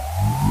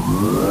You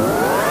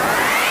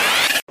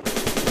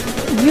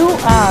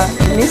are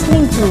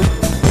listening to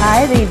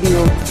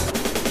iRadio.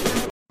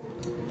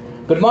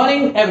 Good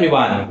morning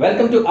everyone.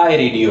 Welcome to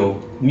iRadio.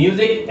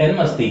 Music and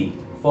मस्ती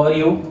for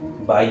you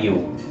by you.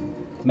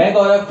 मैं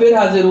गौरव फिर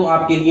हाजिर हूँ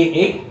आपके लिए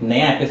एक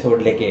नया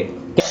एपिसोड लेके।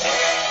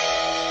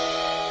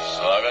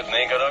 स्वागत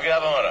नहीं करोगे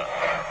आप हमारा?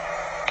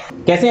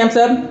 कैसे हैं आप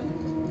सब?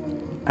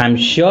 आई एम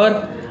श्योर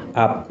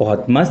आप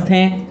बहुत मस्त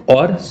हैं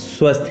और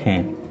स्वस्थ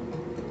हैं।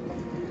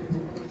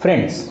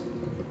 Friends,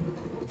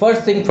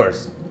 first thing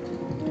first,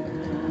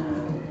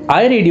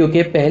 iRadio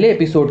के पहले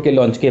एपिसोड के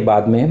लॉन्च के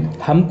बाद में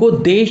हमको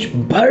देश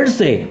भर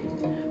से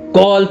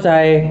कॉल्स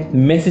आए,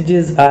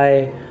 मैसेजेस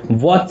आए,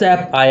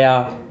 व्हाट्सएप आया,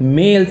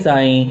 मेल्स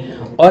आई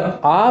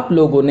और आप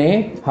लोगों ने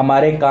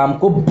हमारे काम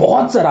को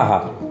बहुत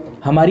सराहा,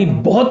 हमारी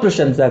बहुत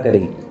प्रशंसा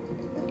करी,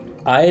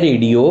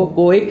 iRadio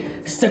को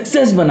एक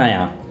सक्सेस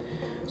बनाया।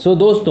 सो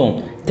दोस्तों,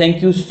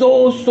 thank you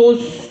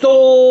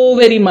so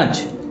very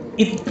much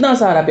इतना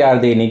सारा प्यार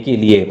देने के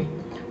लिए।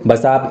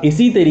 बस आप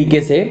इसी तरीके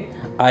से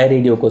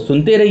iRadio को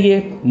सुनते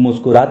रहिए,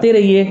 मुस्कुराते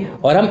रहिए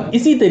और हम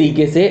इसी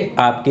तरीके से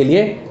आपके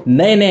लिए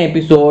नए नए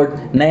एपिसोड,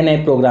 नए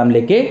नए प्रोग्राम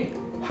लेके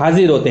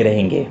हाजिर होते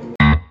रहेंगे।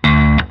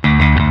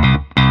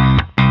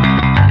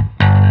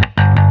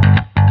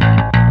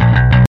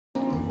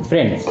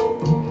 फ्रेंड्स,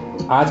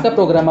 आज का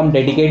प्रोग्राम हम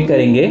डेडिकेट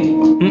करेंगे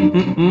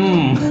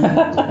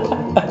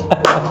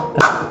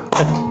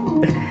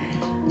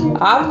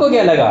आपको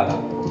क्या लगा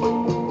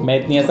मैं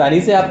इतनी आसानी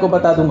से आपको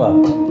बता दूंगा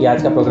कि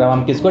आज का प्रोग्राम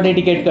हम किसको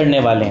डेडिकेट करने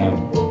वाले हैं?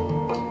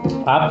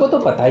 आपको तो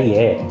पता ही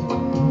है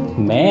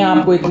मैं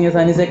आपको इतनी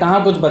आसानी से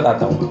कहाँ कुछ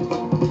बताता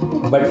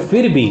हूँ, बट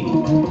फिर भी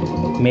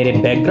मेरे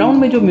बैकग्राउंड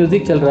में जो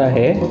म्यूजिक चल रहा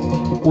है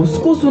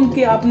उसको सुन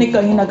के आपने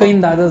कहीं ना कहीं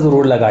अंदाज़ा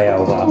ज़रूर लगाया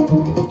होगा।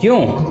 क्यों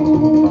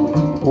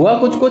हुआ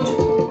कुछ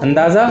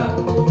अंदाज़ा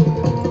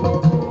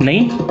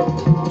नहीं?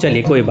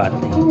 चलिए कोई बात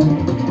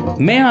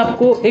नहीं, मैं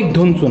आपको एक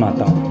धुन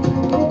सुनाता हूँ।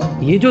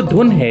 ये जो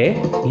धुन है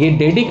ये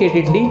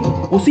डेडिकेटेडली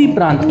उसी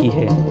प्रांत की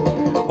है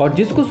और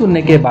जिसको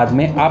सुनने के बाद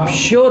में आप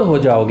श्योर हो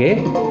जाओगे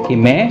कि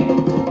मैं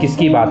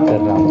किसकी बात कर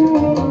रहा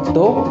हूँ।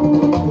 तो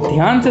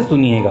ध्यान से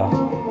सुनिएगा।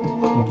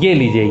 ये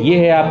लीजिए, ये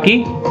है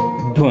आपकी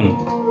धुन।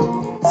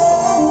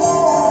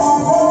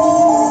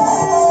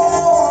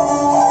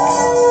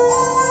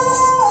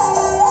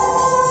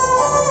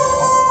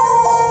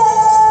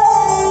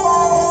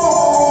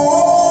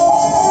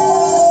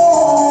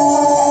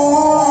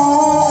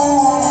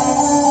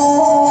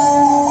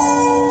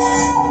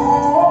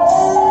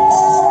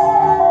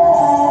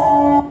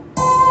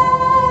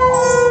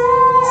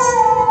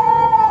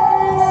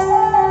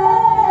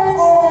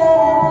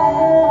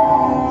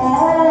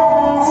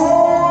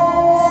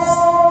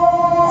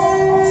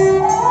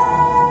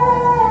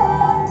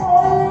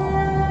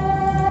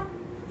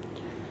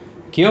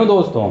 क्यों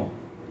दोस्तों,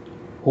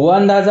 हुआ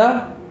अंदाज़ा?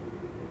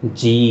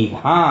 जी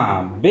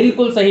हाँ,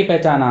 बिल्कुल सही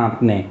पहचाना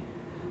आपने।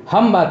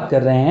 हम बात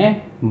कर रहे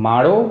हैं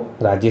माड़ो,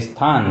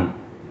 राजस्थान।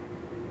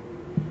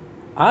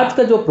 आज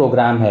का जो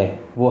प्रोग्राम है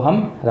वो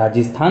हम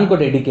राजस्थान को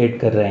डेडिकेट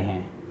कर रहे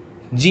हैं।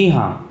 जी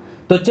हाँ,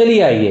 तो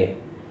चलिए आइए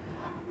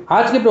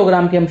आज के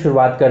प्रोग्राम की हम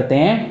शुरुआत करते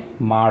हैं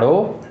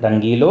माड़ो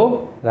रंगीलो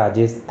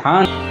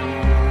राजस्थान।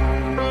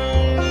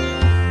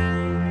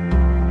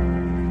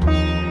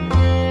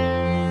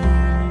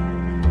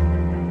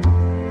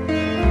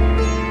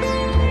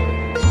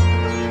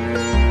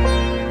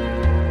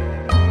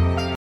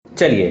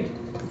 चलिए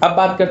अब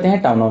बात करते हैं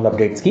टाउन हॉल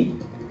अपडेट्स की।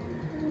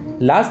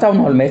 लास्ट टाउन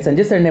हॉल में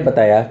संजय सर ने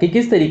बताया कि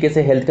किस तरीके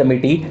से हेल्थ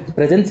कमेटी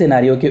प्रेजेंट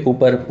सिनेरियो के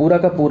ऊपर पूरा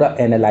का पूरा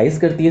एनालाइज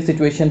करती है,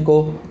 सिचुएशन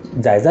को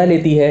जायज़ा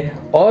लेती है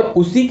और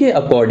उसी के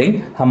अकॉर्डिंग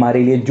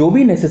हमारे लिए जो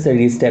भी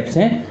नेसेसरी स्टेप्स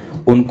हैं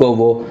उनको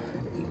वो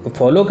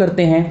फॉलो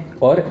करते हैं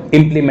और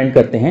इम्प्लीमेंट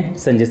करते हैं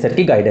संजय सर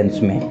की गाइडेंस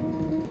में।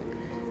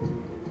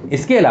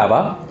 इसके अलावा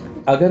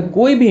अगर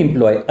कोई भी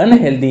एम्प्लॉय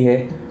अनहेल्दी है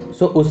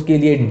तो उसके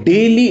लिए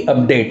डेली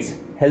अपडेट्स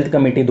हेल्थ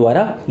कमेटी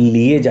द्वारा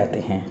लिए जाते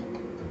हैं।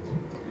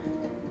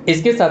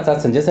 इसके साथ साथ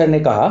संजय सर ने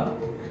कहा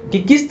कि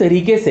किस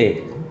तरीके से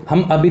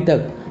हम अभी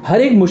तक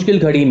हर एक मुश्किल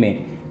घड़ी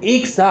में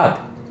एक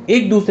साथ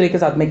एक दूसरे के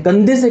साथ में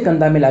कंधे से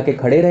कंधा मिला के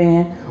खड़े रहे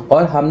हैं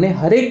और हमने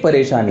हर एक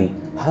परेशानी,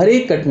 हर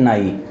एक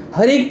कठिनाई,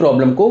 हर एक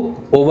प्रॉब्लम को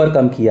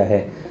ओवरकम किया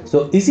है।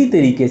 सो इसी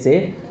तरीके से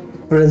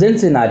प्रेजेंट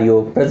सिनारियो,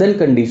 प्रेजेंट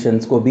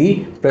कंडीशंस को भी,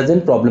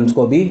 प्रेजेंट प्रॉब्लम्स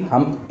को भी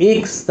हम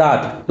एक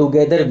साथ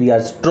टुगेदर वी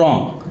आर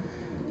स्ट्रॉन्ग,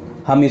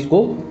 हम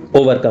इसको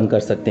ओवरकम कर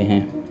सकते हैं।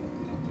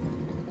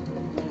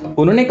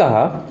 उन्होंने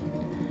कहा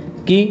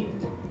कि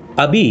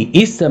अभी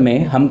इस समय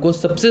हमको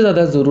सबसे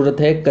ज़्यादा ज़रूरत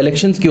है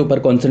कलेक्शंस के ऊपर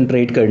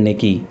कंसंट्रेट करने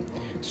की।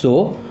 सो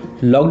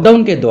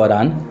लॉकडाउन के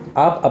दौरान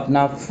आप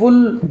अपना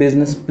फुल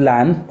बिजनेस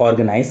प्लान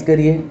ऑर्गेनाइज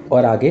करिए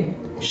और आगे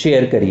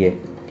शेयर करिए।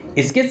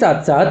 इसके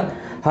साथ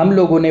साथ हम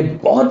लोगों ने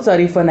बहुत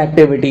सारी फन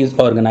एक्टिविटीज़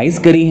ऑर्गेनाइज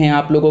करी हैं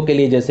आप लोगों के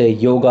लिए, जैसे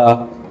yoga,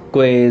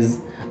 quiz,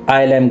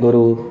 ILM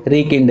guru,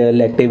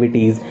 rekindle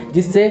activities,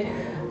 जिससे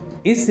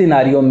इस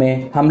सिनारियो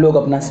में हम लोग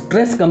अपना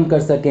स्ट्रेस कम कर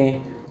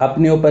सकें,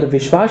 अपने ऊपर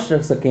विश्वास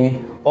रख सकें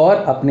और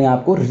अपने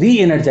आप को री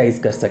एनर्जाइज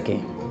कर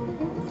सकें।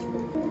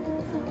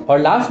 और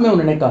लास्ट में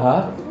उन्होंने कहा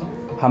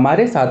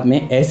हमारे साथ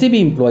में ऐसे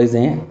भी एम्प्लॉयज़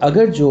हैं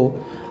अगर जो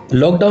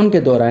लॉकडाउन के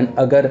दौरान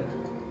अगर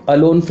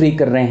अलोन फ्री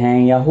कर रहे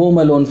हैं या होम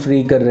अलोन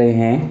फ्री कर रहे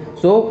हैं,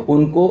 सो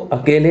उनको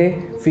अकेले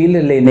फील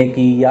लेने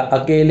की या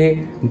अकेले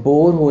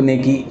बोर होने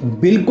की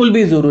बिल्कुल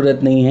भी ज़रूरत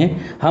नहीं है,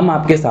 हम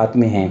आपके साथ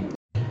में हैं।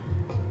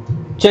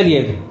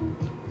 चलिए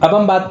अब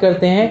हम बात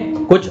करते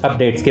हैं कुछ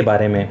अपडेट्स के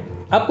बारे में।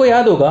 आपको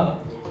याद होगा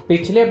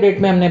पिछले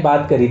अपडेट में हमने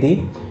बात करी थी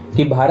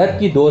कि भारत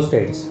की 2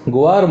 स्टेट्स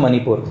गोवा और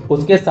मणिपुर,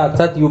 उसके साथ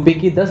साथ यूपी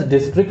की 10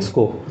 डिस्ट्रिक्ट्स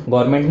को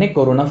गवर्नमेंट ने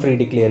कोरोना फ्री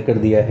डिक्लेयर कर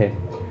दिया है।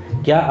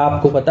 क्या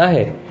आपको पता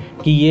है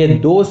कि ये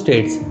 2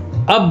 स्टेट्स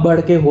अब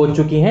बढ़ के हो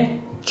चुकी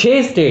हैं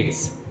 6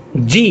 स्टेट्स?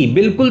 जी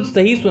बिल्कुल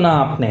सही सुना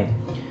आपने।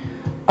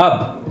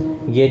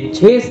 अब ये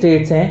 6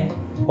 स्टेट्स हैं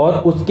और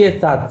उसके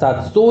साथ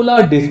साथ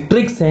 16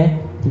 डिस्ट्रिक्ट्स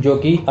हैं जो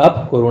कि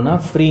अब कोरोना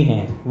फ्री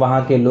हैं।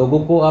 वहाँ के लोगों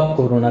को अब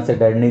कोरोना से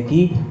डरने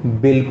की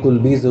बिल्कुल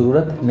भी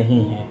ज़रूरत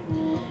नहीं है।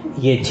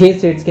 ये 6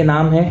 स्टेट्स के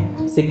नाम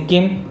हैं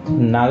सिक्किम,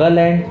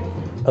 नागालैंड,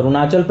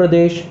 अरुणाचल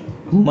प्रदेश,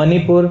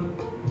 मणिपुर,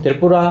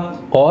 त्रिपुरा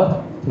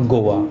और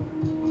गोवा।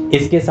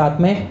 इसके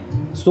साथ में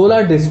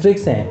 16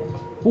 डिस्ट्रिक्ट्स हैं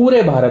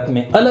पूरे भारत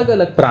में अलग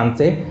अलग प्रांत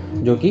से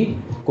जो कि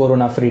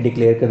कोरोना फ्री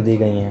डिक्लेयर कर दी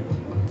गई हैं।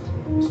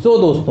 सो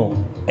दोस्तों,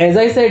 एज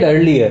आई सेड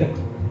अर्लियर,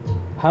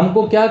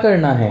 हमको क्या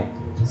करना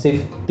है?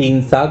 सिर्फ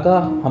 3 सा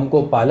का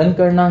हमको पालन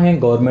करना है,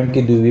 गवर्नमेंट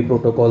की दी हुई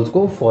प्रोटोकॉल्स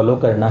को फॉलो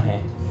करना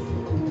है।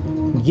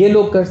 ये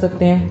लोग कर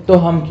सकते हैं तो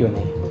हम क्यों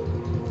नहीं?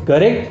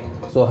 करेक्ट।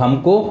 सो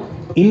हमको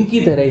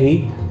इनकी तरह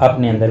ही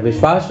अपने अंदर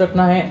विश्वास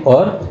रखना है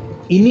और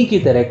इन्हीं की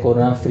तरह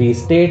कोरोना फ्री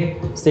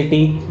स्टेट,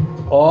 सिटी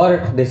और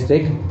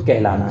डिस्ट्रिक्ट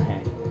कहलाना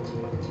है।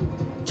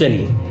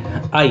 चलिए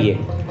आइए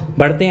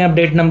बढ़ते हैं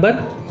अपडेट नंबर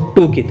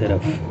 2 की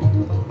तरफ।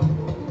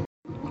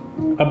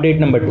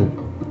 अपडेट नंबर 2,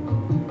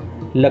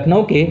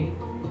 लखनऊ के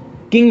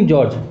किंग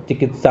जॉर्ज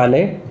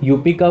चिकित्सालय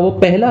यूपी का वो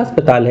पहला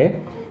अस्पताल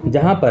है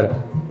जहां पर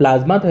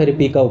प्लाज्मा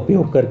थेरेपी का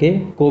उपयोग करके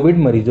कोविड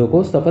मरीजों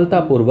को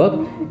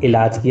सफलतापूर्वक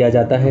इलाज किया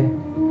जाता है।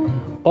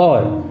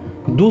 और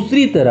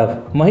दूसरी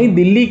तरफ वहीं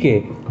दिल्ली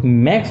के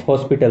मैक्स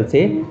हॉस्पिटल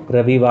से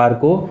रविवार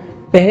को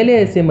पहले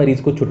ऐसे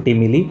मरीज को छुट्टी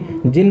मिली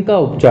जिनका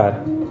उपचार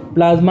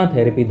प्लाज्मा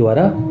थेरेपी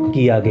द्वारा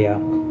किया गया।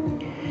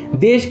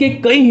 देश के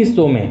कई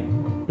हिस्सों में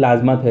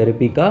प्लाज्मा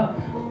थेरेपी का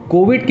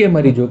कोविड के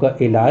मरीजों का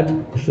इलाज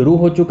शुरू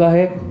हो चुका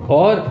है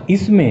और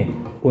इसमें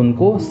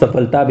उनको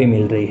सफलता भी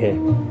मिल रही है।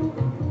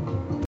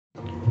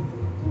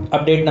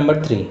 Update number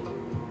 3,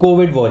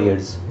 covid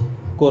warriors,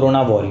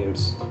 corona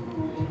warriors.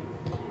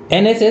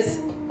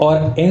 NSS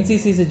और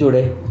एनसीसी से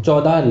जुड़े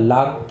 14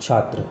 लाख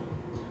छात्र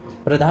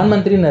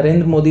प्रधानमंत्री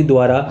नरेंद्र मोदी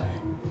द्वारा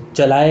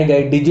चलाए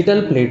गए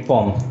डिजिटल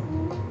प्लेटफॉर्म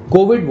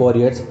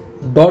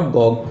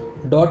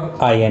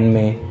covidwarriors.gov.in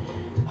में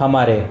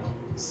हमारे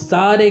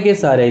सारे के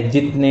सारे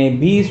जितने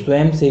भी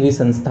स्वयंसेवी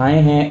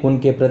संस्थाएं हैं,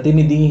 उनके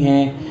प्रतिनिधि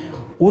हैं,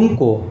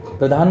 उनको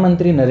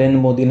प्रधानमंत्री नरेंद्र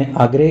मोदी ने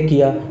आग्रह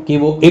किया कि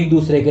वो एक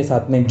दूसरे के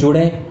साथ में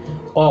जुड़ें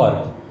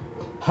और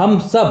हम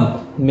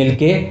सब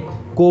मिलके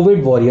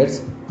कोविड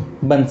वॉरियर्स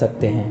बन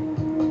सकते हैं।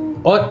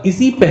 और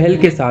इसी पहल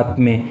के साथ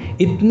में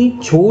इतनी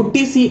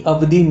छोटी सी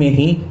अवधि में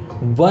ही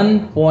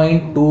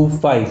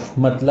 1.25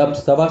 मतलब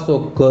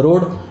 125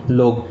 करोड़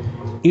लोग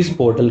इस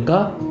पोर्टल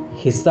का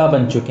हिस्सा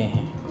बन चुके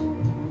हैं।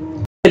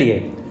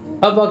 चलिए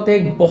अब वक्त है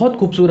एक बहुत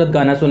खूबसूरत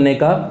गाना सुनने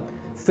का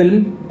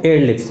फिल्म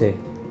एयरलिफ्ट से।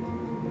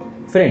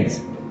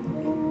 फ्रेंड्स,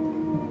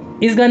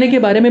 इस गाने के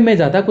बारे में मैं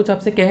ज़्यादा कुछ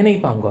आपसे कह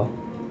नहीं पाऊंगा।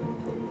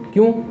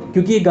 क्यों?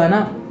 क्योंकि ये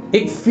गाना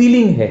एक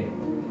फीलिंग है।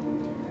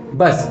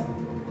 बस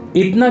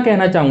इतना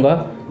कहना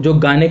चाहूँगा जो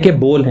गाने के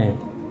बोल हैं।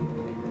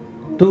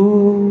 तू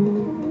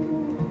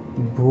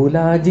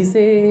भूला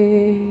जिसे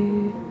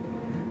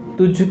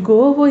तुझको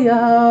वो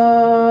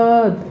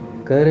याद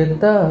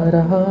करता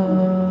रहा।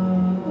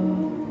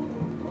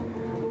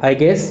 आई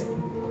गेस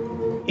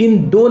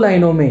इन 2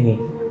 लाइनों में ही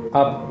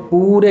आप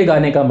पूरे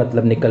गाने का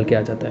मतलब निकल के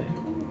आ जाता है।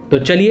 तो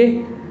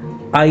चलिए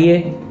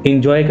आइए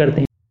एंजॉय करते हैं।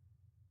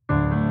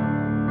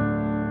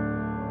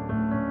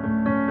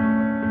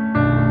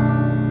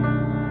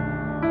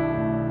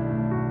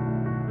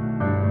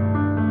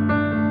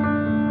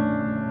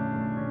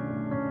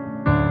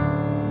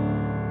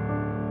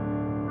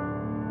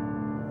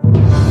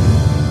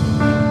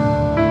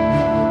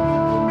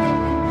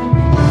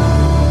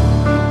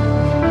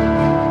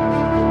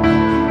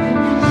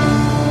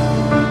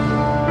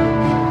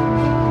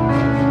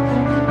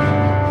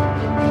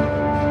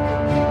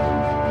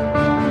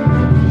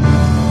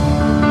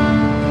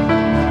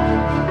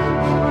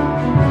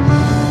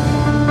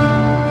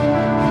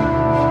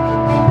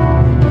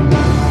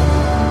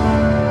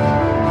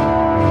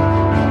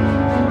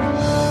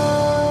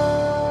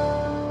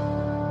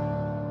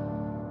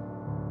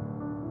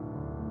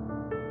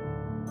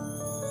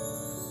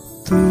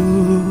 तू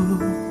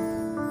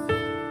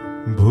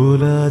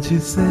भूला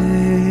जिसे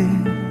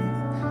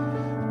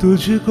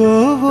तुझको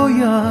वो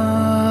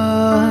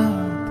याद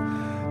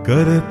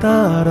करता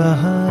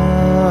रहा।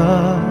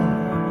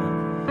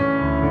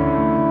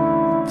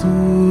 तू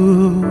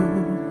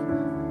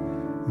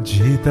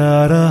जीता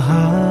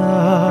रहा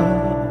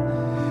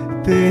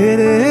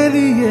तेरे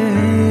लिए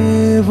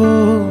वो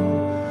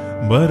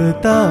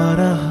मरता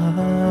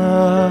रहा।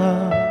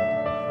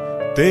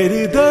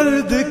 तेरी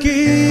दर्द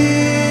की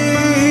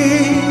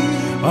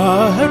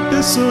आहट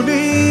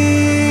सुनी,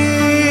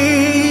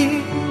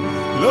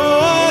 लो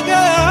आ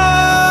गया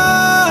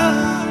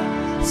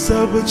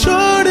सब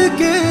छोड़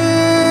के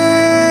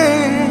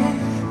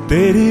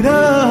तेरी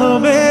राह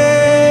में,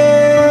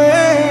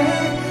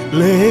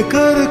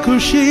 लेकर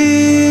खुशी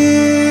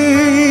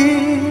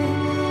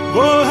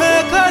वो है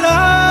खड़ा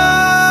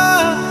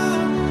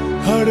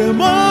हर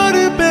मोड़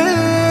पे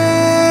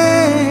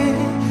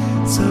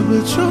सब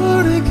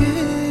छोड़ के।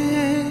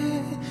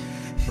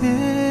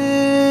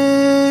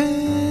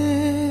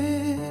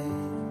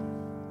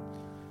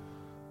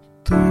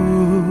 तू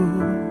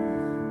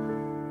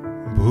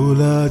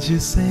भूला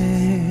जिसे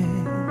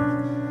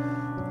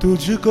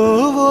तुझको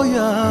वो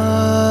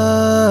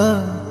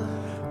याद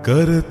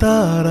करता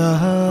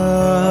रहा।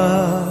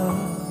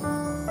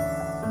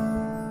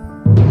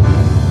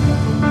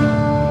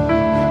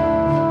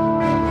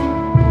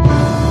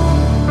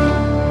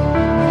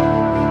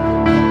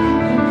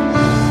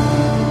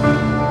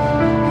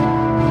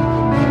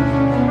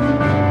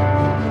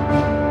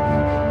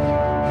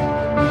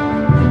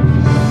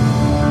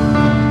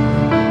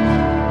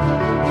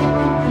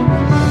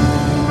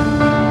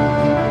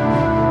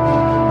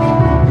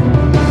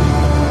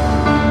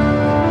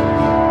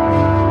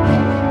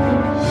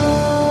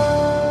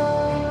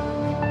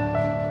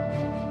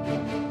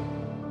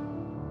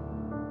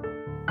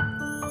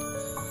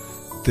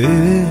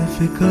 तेरे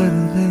फिक्र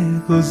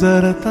में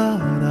गुजरता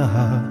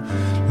रहा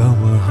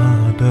लम्हा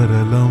दर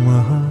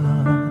लम्हा,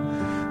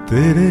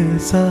 तेरे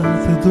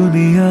साथ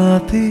दुनिया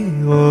थी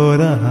वो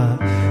रहा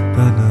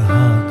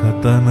तन्हा का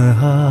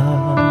तन्हा।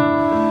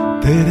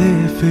 तेरे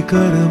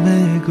फिक्र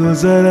में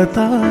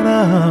गुजरता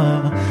रहा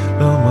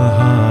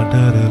लम्हा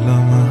दर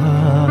लम्हा,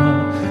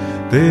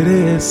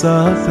 तेरे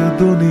साथ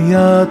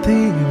दुनिया थी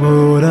वो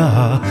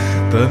रहा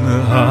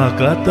तन्हा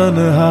का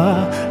तन्हा।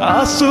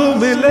 आंसू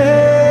मिले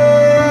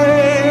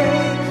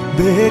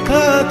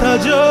देखा था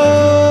जो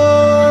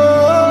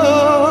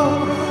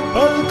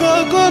पलकों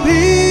को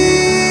भी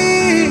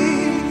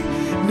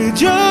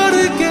निचोड़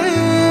के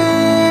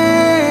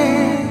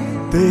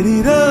तेरी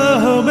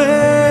राह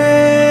में,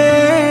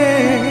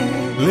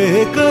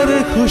 लेकर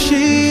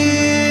खुशी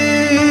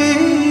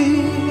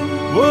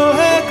वो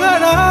है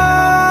खड़ा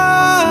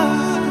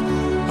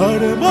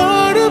हर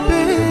मोड़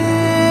पे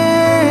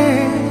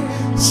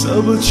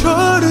सब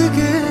छोड़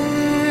के।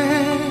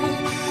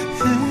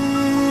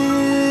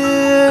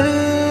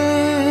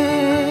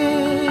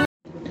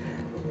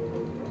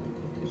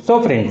 सो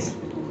फ्रेंड्स,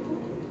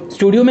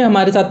 स्टूडियो में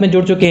हमारे साथ में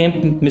जुड़ चुके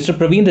हैं mister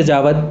Praveen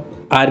Rajawat,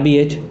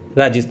 RBH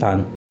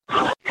Rajasthan.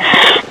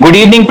 Good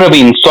evening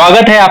Praveen,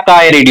 स्वागत है आपका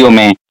आई रेडियो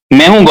में।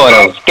 मैं हूं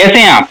गौरव, कैसे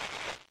हैं आप?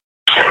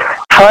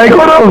 हाय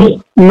गौरव,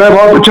 मैं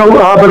बहुत अच्छा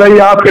हूँ, आप बताइए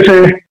आप कैसे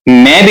हैं?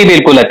 मैं भी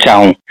बिल्कुल अच्छा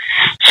हूं।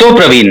 सो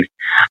प्रवीण,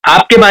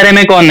 आपके बारे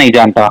में कौन नहीं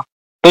जानता,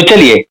 तो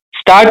चलिए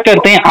स्टार्ट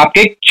करते हैं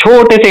आपके एक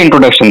छोटे से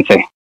इंट्रोडक्शन से।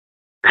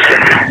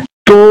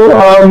 तो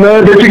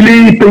मैं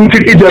बेसिकली पिंक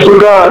सिटी जयपुर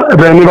का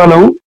रहने वाला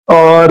हूँ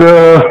और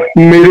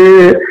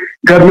मेरे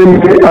घर में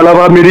मेरे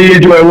अलावा मेरी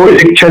जो है वो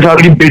एक 6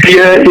 साल की बेटी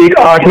है, एक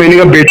 8 महीने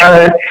का बेटा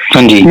है।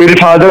 हाँ जी। मेरे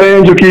फादर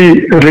हैं जो कि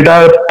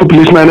रिटायर्ड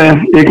पुलिसमैन है,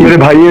 एक मेरे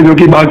भाई हैं जो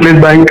कि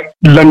बार्कलेज बैंक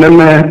लंदन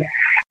में है,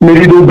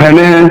 मेरी 2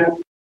 बहनें हैं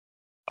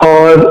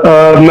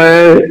और मैं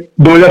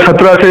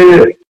 2017 से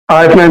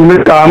IFM में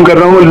काम कर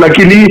रहा हूँ।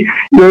 लकीली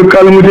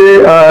कल मुझे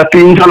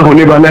 3 साल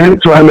होने वाले हैं,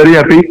 so I am very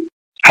happy.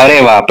 अरे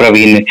वाह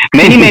Praveen,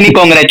 many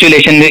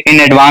congratulation in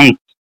advance.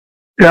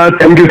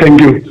 Thank you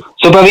thank you.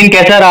 So Praveen,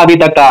 कैसा रहा अभी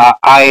तक का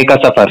आय का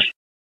सफर?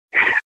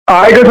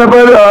 आय का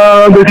सफर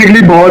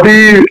बेसिकली बहुत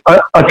ही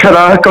अच्छा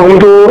रहा। कहूँ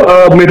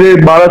तो मेरे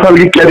 12 साल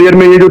की कैरियर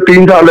में ये जो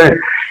 3 साल है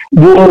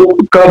वो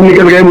कब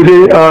निकल गए मुझे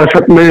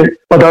सच में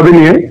पता भी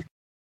नहीं है।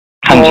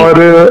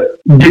 और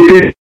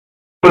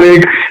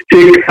एक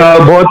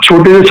बहुत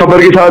छोटे से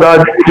सफर के साथ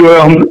आज जो है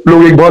हम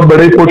लोग एक बहुत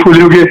बड़े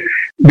पोर्टफोलियो के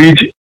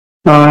बीच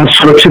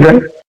सुरक्षित है।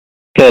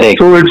 Correct.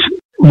 So it's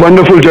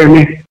wonderful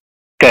journey.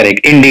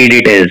 Correct, indeed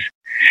it is.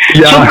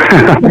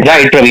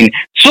 Right Praveen.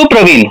 So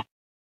Praveen,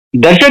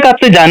 दर्शक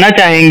आपसे जानना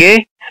चाहेंगे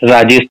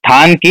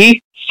राजस्थान की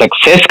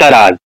सक्सेस का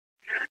राज।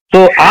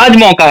 तो आज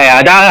मौका है,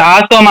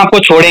 आज तो हम आपको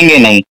छोड़ेंगे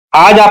नहीं।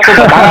 आज आपको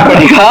बताना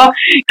पड़ेगा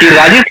कि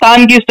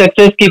राजस्थान की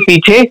सक्सेस के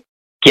पीछे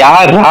क्या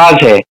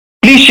राज है।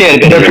 प्लीज शेयर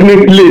करिए।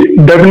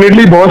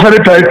 डेफिनेटली बहुत सारे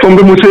प्लेटफॉर्म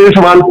पे मुझसे ये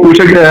सवाल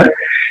पूछा गया है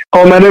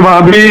और मैंने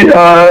वहां भी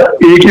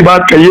एक ही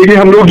बात कही है कि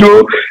हम लोग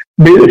जो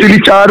बेसिकली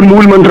 4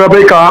 मूल मंत्रा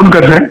पे काम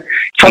कर रहे हैं।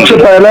 सबसे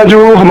पहला जो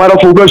हमारा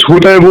फोकस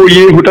होता है वो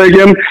ये होता है कि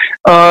हम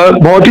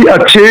बहुत ही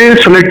अच्छे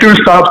सिलेक्टिव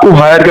स्टाफ को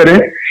हायर करें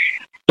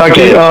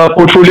ताकि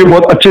पोर्टफोलियो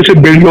बहुत अच्छे से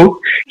बिल्ड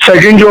हो।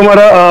 सेकंड जो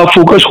हमारा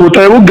फोकस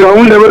होता है वो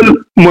ग्राउंड लेवल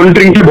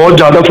मॉनिटरिंग पे बहुत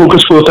ज्यादा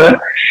फोकस होता है।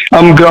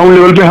 हम ग्राउंड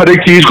लेवल पे हर एक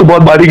चीज को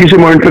बहुत बारीकी से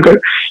मॉनिटर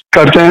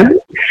करते हैं।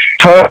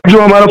 थर्ड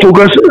जो हमारा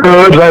फोकस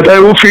रहता है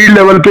वो फील्ड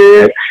लेवल पे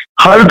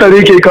हर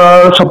तरीके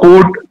का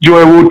सपोर्ट जो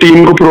है वो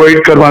टीम को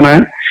प्रोवाइड करवाना है।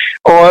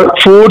 और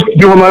फोर्थ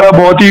जो हमारा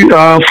बहुत ही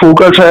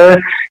फोकस है,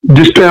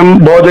 जिस पे हम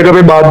बहुत जगह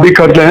पे बात भी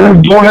करते हैं,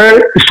 वो है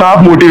स्टाफ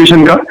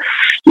मोटिवेशन का।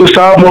 तो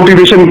स्टाफ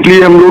मोटिवेशन के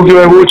लिए हम लोग जो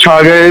है वो छा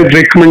गए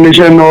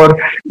रिकमेंडेशन और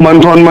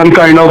month on month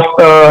kind of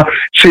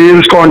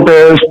sales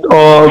contest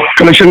और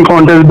कलेक्शन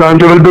कॉन्टेस्ट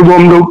ब्रांच लेवल पे वो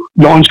हम लोग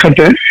लॉन्च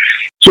करते हैं।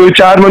 सो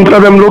 4 मंत्रा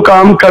पे हम लोग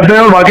काम करते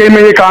हैं और वाकई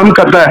में ये काम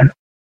करता है।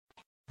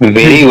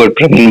 वेरी गुड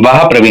प्रवीण,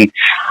 वाह प्रवीण,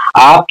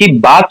 आपकी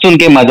बात सुन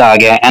के मजा आ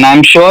गया। एंड आई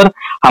एम श्योर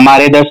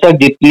हमारे दर्शक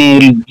जितने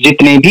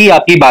जितने भी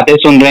आपकी बातें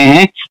सुन रहे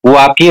हैं वो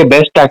आपकी ये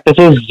बेस्ट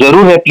प्रैक्टिसेस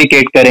जरूर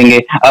रेप्लिकेट करेंगे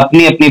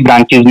अपनी अपनी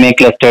ब्रांचेस में,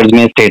 क्लस्टर्स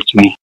में, स्टेट्स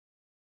में।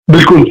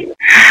 बिल्कुल।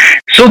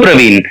 सो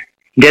प्रवीण,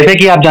 जैसे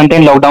कि आप जानते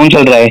हैं लॉकडाउन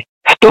चल रहा है,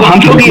 तो हम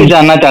लोग ये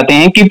जानना चाहते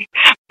हैं कि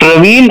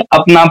प्रवीण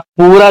अपना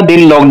पूरा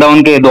दिन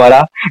लॉकडाउन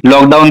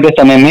के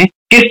समय में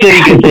किस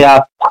तरीके से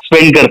आप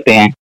स्पेंड करते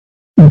हैं?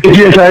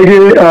 देखिए ऐसा है कि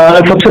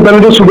सबसे पहले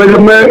तो सुबह जब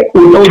मैं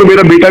उठता हूँ तो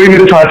मेरा बेटा भी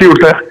मेरे साथ ही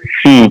उठता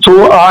है।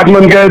 तो 8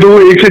 मंथ का है तो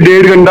 1 से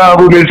 1.5 घंटा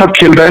वो मेरे साथ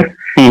खेलता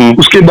है।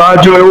 उसके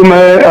बाद जो है वो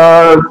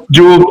मैं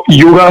जो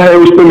योगा है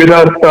उस पर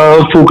मेरा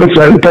फोकस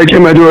रहता है कि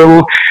मैं जो है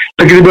वो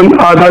तकरीबन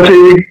आधा से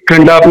 1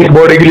 घंटा अपनी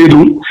बॉडी के लिए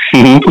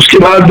दूं। उसके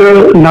बाद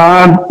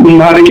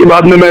नहाने के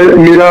बाद में मैं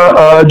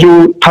मेरा जो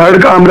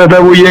थर्ड काम रहता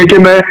है वो ये है कि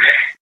मैं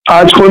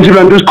आज कौन सी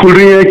ब्रांचेस खुल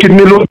रही हैं,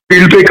 कितने लोग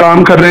फील्ड पे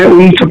काम कर रहे हैं,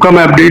 उन सबका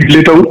मैं अपडेट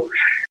लेता हूँ।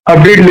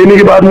 अपडेट लेने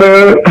के बाद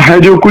मैं है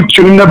जो कुछ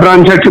चुनिंदा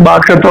ब्रांच हेड से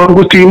बात करता हूँ,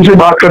 कुछ टीम से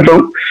बात करता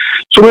हूँ।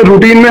 सो मैं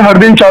रूटीन में हर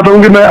दिन चाहता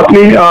हूँ कि मैं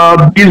अपनी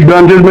 20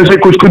 ब्रांचेस में से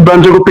कुछ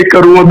ब्रांचों को पिक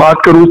करूँ और बात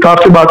करूँ,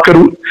 स्टाफ से बात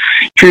करूँ,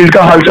 फील्ड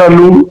का हालचाल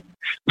लूँ।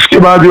 उसके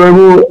बाद जो है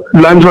वो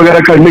लंच वगैरह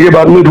करने के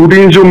बाद में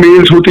रूटीन जो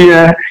मेल्स होती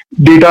है,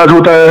 डेटा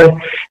होता है,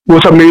 वो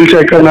सब मेल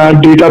चेक करना,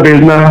 डेटा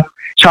भेजना,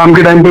 शाम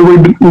के टाइम पे कोई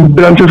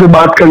ब्रांचों से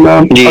बात करना,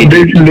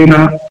 अपडेट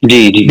लेना,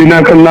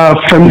 डिनर करना,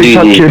 फैमिली के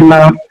साथ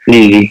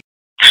खेलना।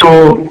 सो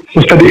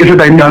उस तरीके से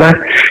टाइम जा रहा है।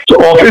 तो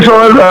ऑफिस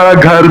और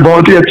घर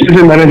बहुत ही अच्छे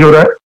से मैनेज हो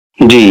रहा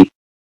है जी।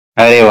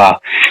 अरे वाह,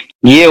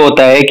 ये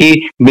होता है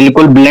कि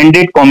बिल्कुल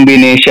blended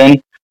combination,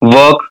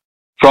 work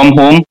from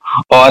home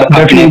और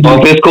अपने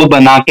ऑफिस को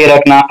बना के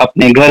रखना,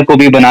 अपने घर को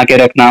भी बना के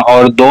रखना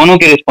और दोनों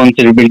की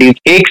रिस्पॉन्सिबिलिटीज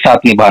एक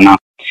साथ निभाना।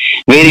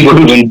 वेरी गुड,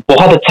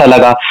 बहुत अच्छा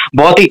लगा,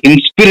 बहुत ही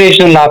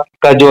इंस्पिरेशनल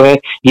आपका जो है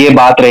ये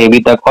बात रही अभी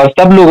तक, और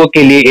सब लोगों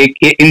के लिए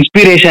एक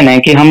इंस्पिरेशन है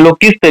कि हम लोग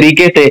किस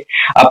तरीके से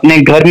अपने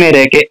घर में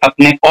रह के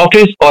अपने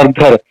ऑफिस और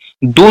घर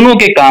दोनों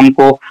के काम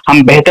को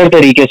हम बेहतर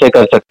तरीके से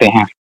कर सकते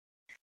हैं।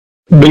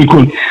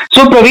 बिल्कुल।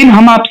 सो प्रवीण,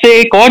 हम आपसे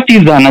एक और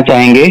चीज जानना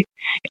चाहेंगे।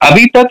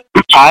 अभी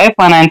तक आई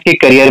फाइनेंस के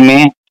करियर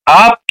में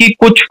आपकी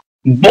कुछ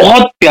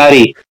बहुत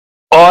प्यारी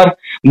और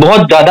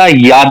बहुत ज्यादा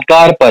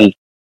यादगार पल,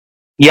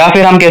 या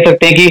फिर हम कह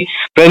सकते हैं कि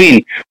Praveen,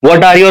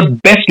 what are your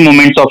best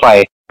moments of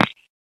I?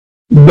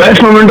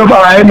 Best moment of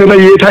I मेरा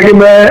ये था कि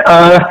मैं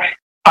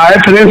आई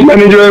फाइनेंस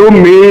मैंने जो है वो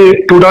मई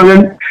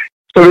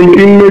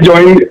 2017 में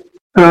ज्वाइन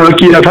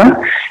किया था,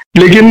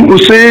 लेकिन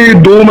उससे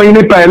 2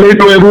 महीने पहले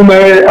जो है वो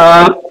मैं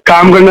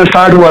काम करना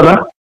स्टार्ट हुआ था।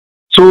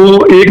 सो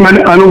एक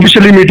मैंने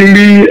अनऑफिशियली मीटिंग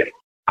भी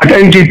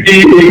अटेंड की थी,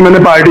 एक मैंने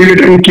पार्टी भी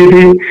अटेंड की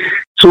थी।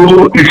 So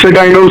it's a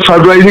kind of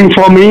surprising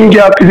for me कि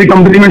आप किसी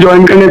कंपनी में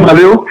ज्वाइन करने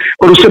वाले हो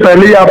और उससे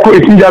पहले ही आपको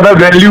इतनी ज्यादा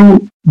वैल्यू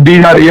दी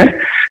जा रही है।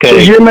 तो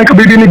ये मैं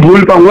कभी भी नहीं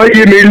भूल पाऊंगा,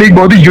 ये मेरे लिए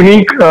बहुत ही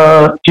यूनिक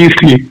चीज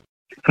थी।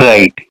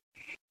 राइट।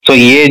 सो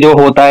ये जो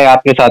होता है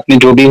आपके साथ में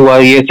जो भी हुआ,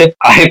 ये सिर्फ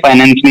आई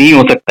फाइनेंस में ही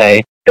हो सकता है।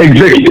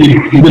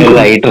 Exactly.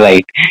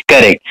 Right,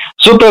 correct.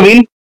 So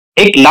Praveen,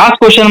 एक लास्ट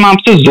क्वेश्चन हम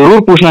आपसे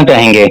जरूर पूछना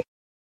चाहेंगे,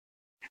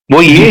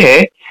 वो ये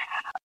है,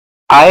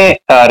 आई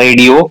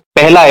रेडियो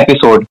पहला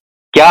एपिसोड,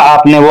 क्या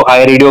आपने वो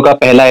आई रेडियो का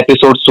पहला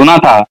एपिसोड सुना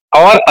था?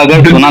 और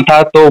अगर सुना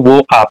था तो वो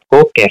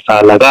आपको कैसा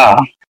लगा?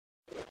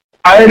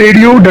 आई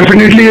रेडियो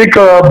डेफिनेटली एक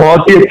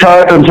बहुत ही अच्छा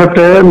कंसेप्ट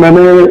है।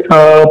 मैंने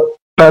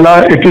पहला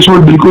एपिसोड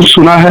बिल्कुल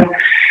सुना है,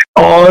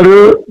 और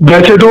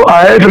वैसे तो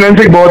आई फाइनेंस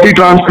एक बहुत ही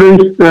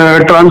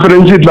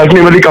ट्रांसपेरेंसी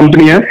रखने वाली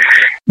कंपनी है,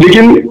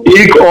 लेकिन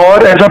एक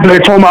और ऐसा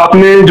प्लेटफॉर्म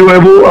आपने जो है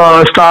वो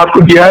स्टाफ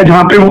को दिया है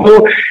जहाँ पे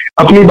वो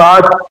अपनी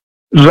बात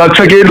रख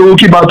सके, लोगों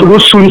की बातों को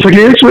सुन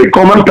सके। सो एक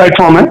कॉमन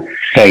प्लेटफॉर्म है।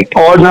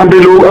 और जहाँ पे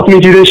लोग अपनी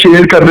चीजें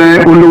शेयर कर रहे हैं,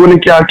 उन लोगों ने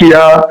क्या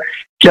किया,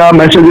 क्या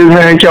मैसेजेस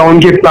हैं, क्या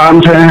उनके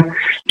प्लान्स हैं।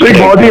 तो एक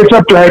बहुत ही अच्छा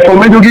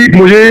प्लेटफॉर्म है जो कि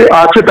मुझे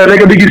आज से पहले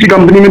कभी किसी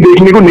कंपनी में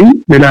देखने को नहीं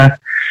मिला है।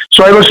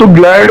 So I was so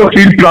glad और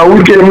फील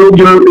प्राउड कि हम लोग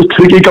जो इस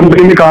तरह की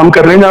कंपनी में काम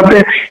कर रहे हैं, जहाँ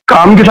पे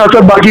काम के साथ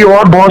साथ बाकी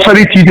और बहुत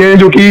सारी चीजें हैं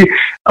जो कि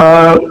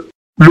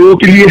लोगों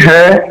के लिए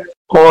है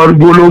और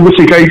वो लोगों को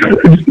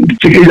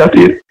सिखाई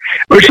जाती है।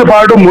 It's a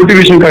part of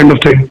motivation kind of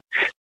thing.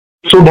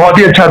 So बहुत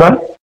ही अच्छा था।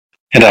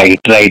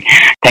 Right.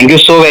 Thank you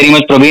so very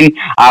much Praveen,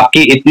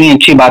 आपकी इतनी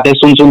अच्छी बातें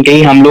सुन सुन के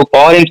ही हम लोग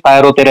और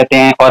इंस्पायर होते रहते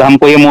हैं, और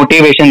हमको ये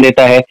मोटिवेशन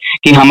देता है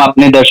कि हम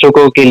अपने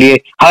दर्शकों के लिए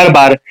हर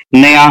बार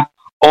नया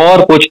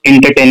और कुछ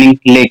इंटरटेनिंग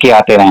लेके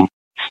आते रहें।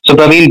 सो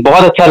प्रवीण,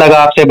 बहुत अच्छा लगा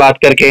आपसे बात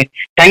करके।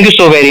 Thank you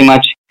so very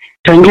much.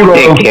 Thank you.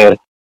 Take care.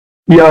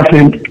 Yeah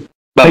same.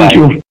 Thank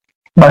you.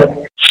 Bye.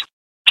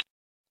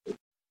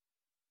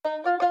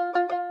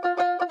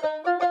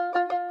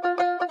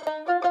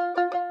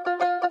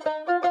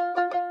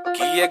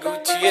 कि ये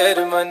गुच्ची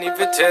अरमानी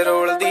पिछे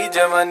रोलदी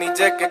जवानी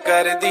चेक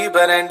करदी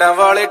ब्रांडां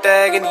वाले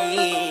टैग नी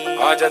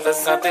आजा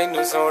दस्सां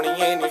तैनू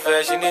सोहणीए नी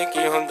फैशन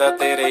की हुंदा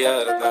तेरे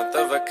यार दा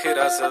तां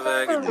वखरा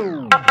स्वैग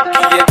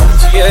ये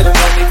गुच्ची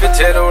अरमानी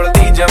पिछे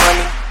रोलदी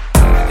जवानी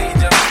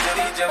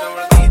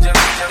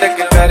चेक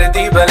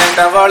करदी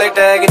ब्रांडां वाले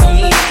टैग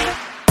नी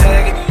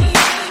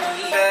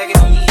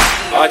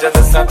आजा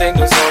दस्सां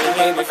तैनू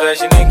सोहणीए नी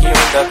फैशन की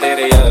हुंदा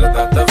तेरे यार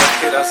दा तां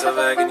वखरा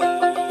स्वैग नी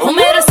ओ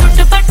मेरा सुट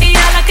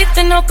पटियाला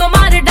कितनों को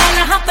मार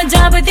डाला हाँ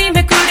पंजाब दी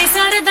मैं कुड़ी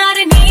सरदार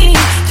नी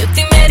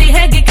जुत्ती मेरी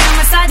हैगी कम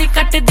सारी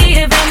कट दी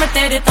है वे मैं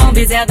तेरे तो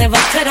भी ज्यादा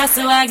वखरा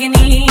स्वैग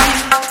नी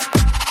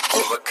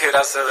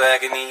वखरा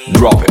swag knee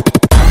Drop it.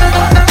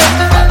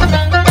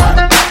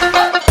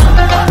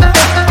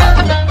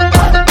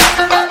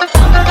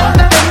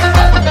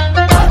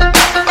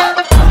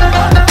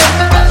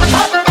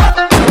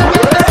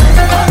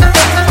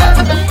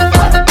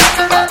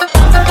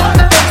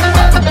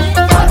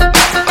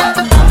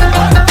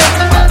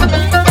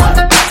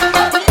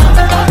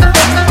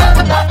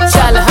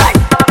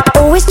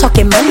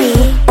 Money,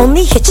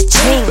 only hit your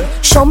chain.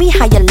 Show me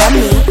how you love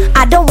me.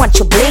 I don't want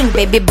your bling,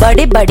 baby.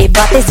 बड़े बड़े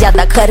बातें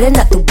ज्यादा करे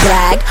ना तू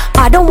brag.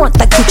 I don't want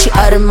the Gucci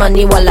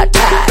Armani वाला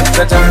tag.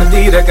 सजान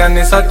दी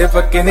रकाने साडे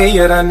पक्के ने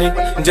याराने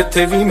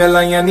जिथे भी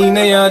मिलाइयां नी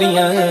ने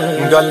यारियां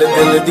गल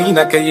दिल दी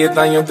ना कहिए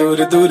ताइयों दूर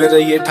दूर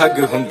रहिए ठग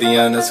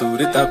हुंदियां न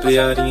सूरतां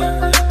प्यारियां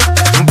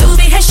तू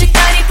भी है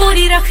शिकारी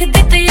पूरी रख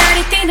दे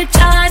तैयारी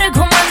 3-4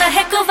 घुमाना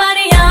है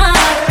कुवारियां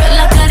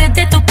गल्ला कर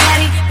दे तू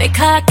प्यारी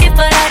देखा के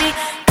परारी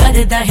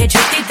करदा है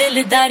झूठी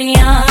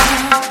दिलदारियां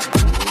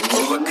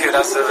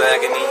वखरा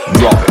swag knee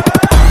Drop it.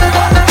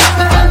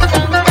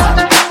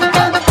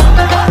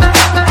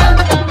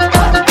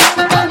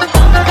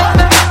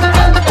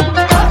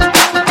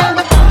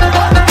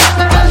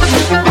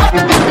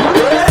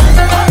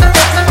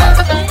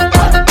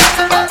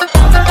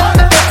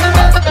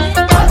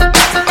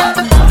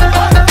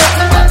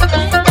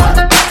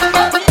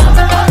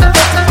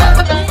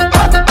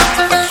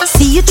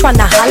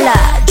 Tryna holla,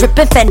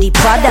 drippin' Fendi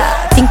Prada,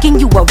 thinking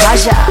you a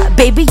Raja.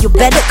 Baby, you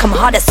better come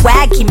harder,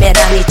 swag ही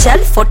मेरा नहीं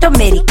चल, फोटो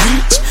मेरी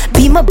खींच.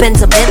 Beamer,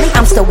 Benz, Bentley,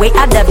 I'm still way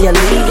out of your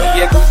league.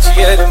 ये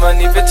गुच्ची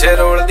अरमानी पिछे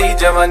रोलदी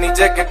जवानी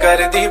check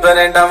करदी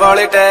ब्रांडां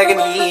वाले टैग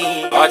नी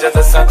आजा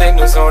दस्सां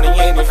तैनू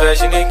सोहणीए नी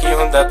फैशन की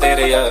हुंदा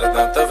तेरे यार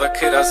दा तां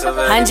वखरा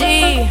स्वैग हाँ जी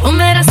ओ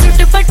मेरा सुट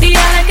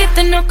पटियाला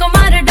कितनों को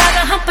मार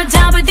डाला हाँ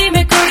पंजाब दी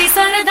मैं कुड़ी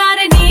सरदार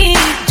नी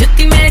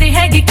जुत्ती मेरी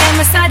हैगी कम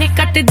सारी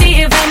कट दी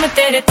है वे मैं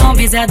तेरे तो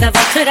भी ज्यादा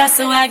वखरा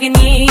स्वैग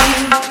नी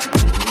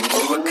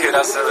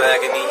वखरा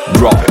स्वैग नी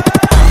Drop it.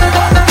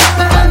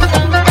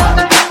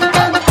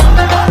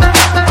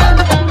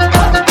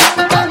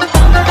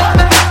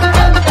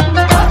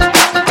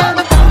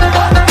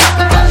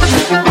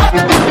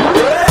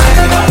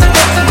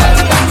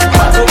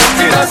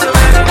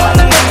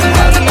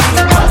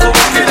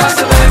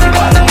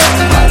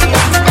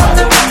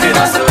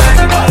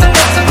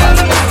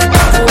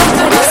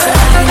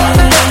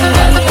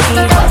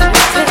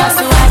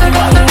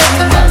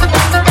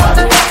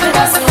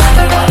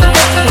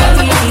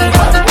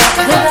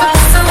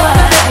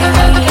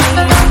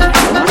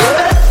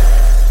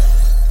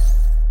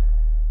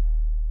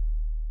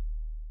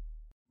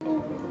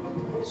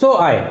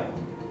 आए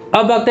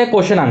अब वक्त है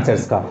क्वेश्चन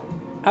आंसर्स का।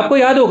 आपको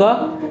याद होगा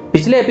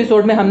पिछले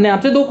एपिसोड में हमने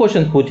आपसे 2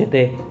 क्वेश्चंस पूछे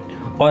थे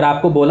और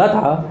आपको बोला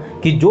था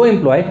कि जो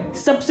एम्प्लॉय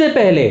सबसे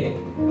पहले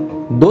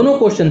दोनों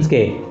क्वेश्चंस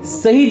के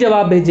सही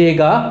जवाब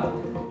भेजेगा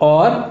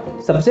और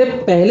सबसे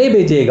पहले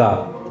भेजेगा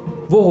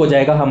वो हो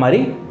जाएगा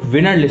हमारी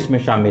विनर लिस्ट में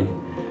शामिल।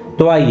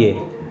 तो आइए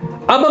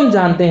अब हम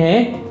जानते हैं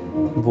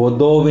वो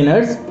 2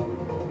 विनर्स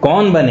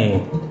कौन बने।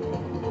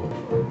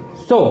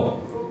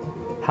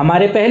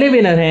 हमारे पहले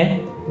विनर हैं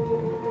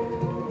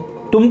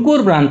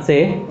तुमकुर ब्रांच से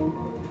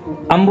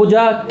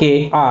अंबुजा के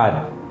आर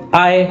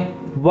आए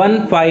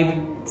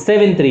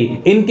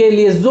 1573। इनके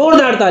लिए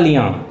जोरदार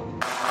तालियां।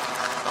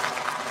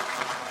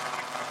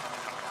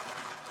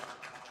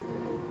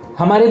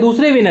 हमारे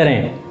दूसरे विनर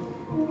हैं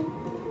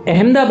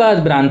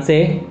अहमदाबाद ब्रांच से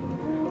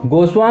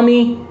गोस्वामी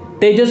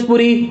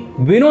तेजसपुरी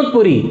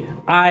विनोदपुरी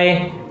आए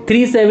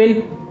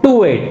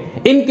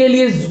 3728। इनके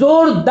लिए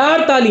जोरदार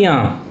तालियां।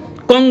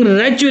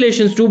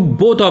 Congratulations to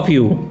both of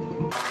you.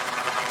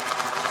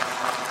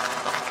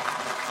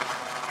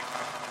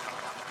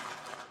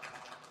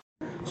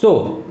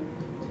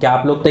 क्या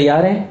आप लोग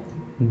तैयार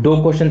हैं 2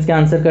 क्वेश्चंस के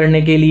आंसर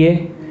करने के लिए?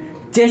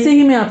 जैसे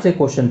ही मैं आपसे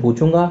क्वेश्चन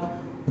पूछूंगा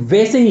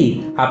वैसे ही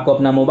आपको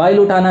अपना मोबाइल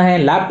उठाना है,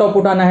 लैपटॉप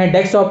उठाना है,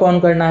 डेस्कटॉप ऑन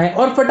करना है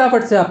और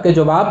फटाफट से आपके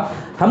जवाब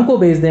हमको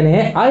भेज देने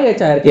हैं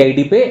IHR की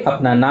आईडी पे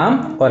अपना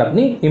नाम और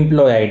अपनी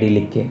एम्प्लॉय आईडी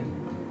लिख के।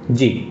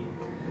 जी,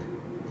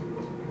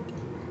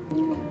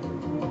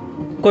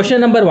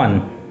 question number 1,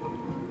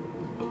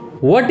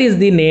 what is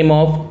the name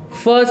of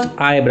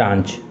first I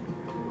branch?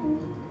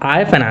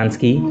 I finance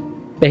की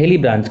पहली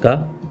ब्रांच का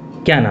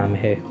क्या नाम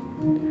है?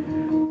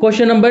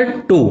 Question number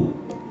 2,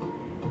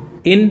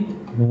 in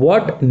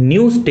what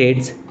new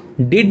states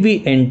did we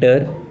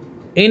enter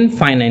in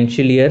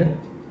financial year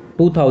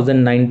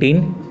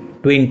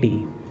 2019-20?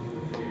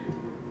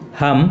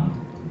 हम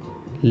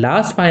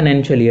लास्ट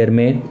फाइनेंशियल ईयर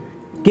में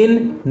किन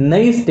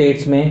नई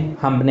स्टेट्स में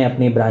हमने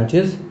अपनी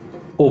ब्रांचेस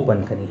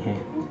ओपन करी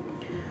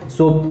हैं।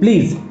 सो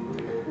प्लीज़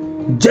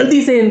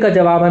जल्दी से इनका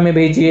जवाब हमें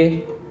भेजिए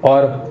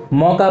और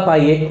मौका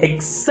पाइए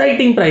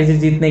एक्साइटिंग प्राइजेस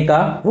जीतने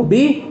का, वो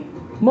भी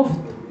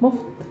मुफ्त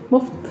मुफ्त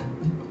मुफ्त।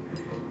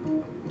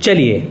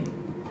 चलिए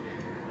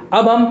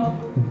अब हम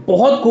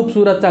बहुत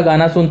खूबसूरत सा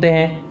गाना सुनते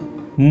हैं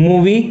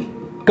मूवी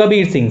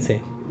कबीर सिंह से।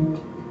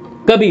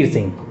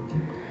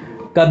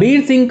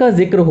 कबीर सिंह का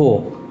जिक्र हो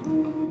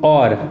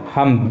और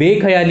हम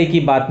बेख्याली की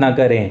बात ना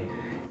करें,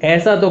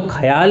 ऐसा तो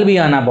ख्याल भी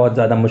आना बहुत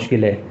ज़्यादा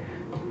मुश्किल है।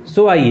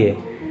 सो आइए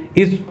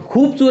इस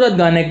खूबसूरत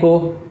गाने को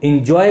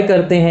एंजॉय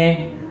करते हैं।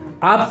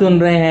 आप सुन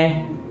रहे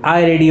हैं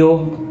आई रेडियो,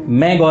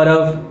 मैं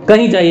गौरव।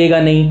 कहीं जाइएगा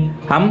नहीं,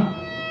 हम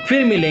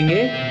फिर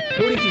मिलेंगे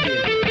थोड़ी सी देर।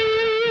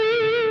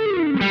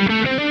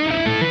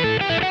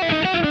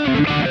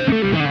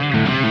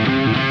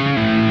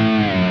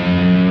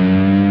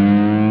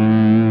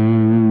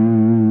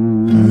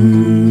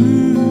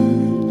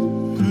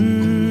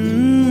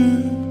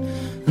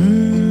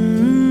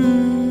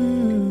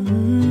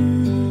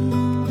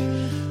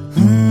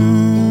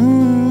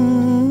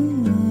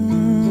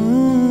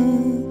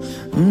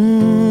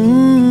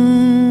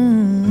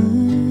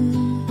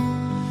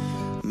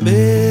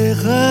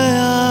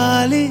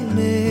 बेख्याली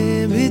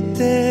में भी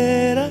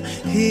तेरा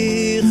ही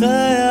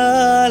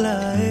ख्याल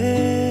आए,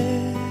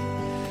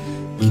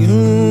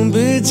 क्यों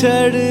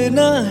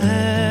बिछड़ना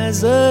है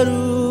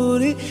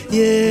जरूरी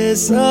ये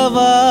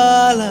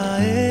सवाल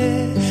आए।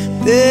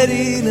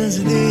 तेरी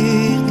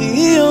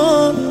नजदीकियों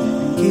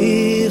की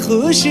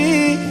खुशी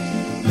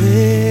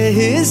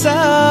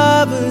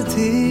बेहिसाब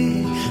थी,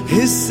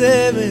 हिस्से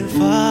में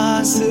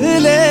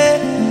फासले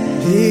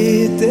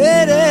भी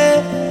तेरे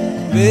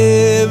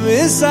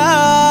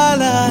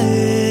बेमिसाल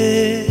आए।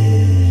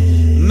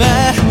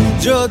 मैं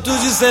जो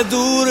तुझसे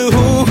दूर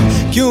हूँ,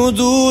 क्यों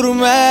दूर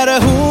मैं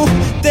रहूँ,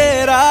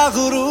 तेरा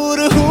गुरूर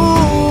हूँ।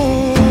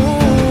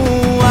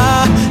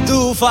 तू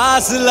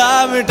फासला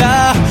मिटा,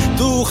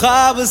 तू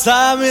ख्वाब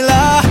सा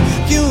मिला,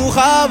 क्यों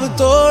ख्वाब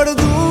तोड़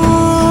दूँ।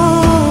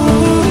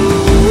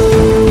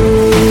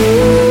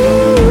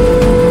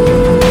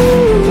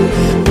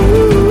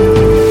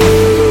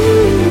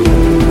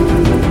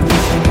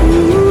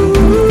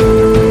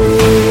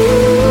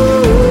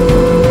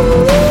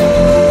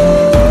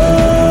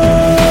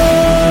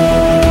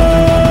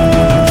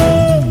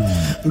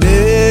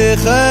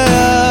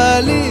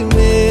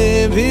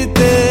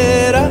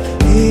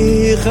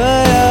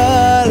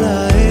 ख्याल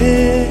आए,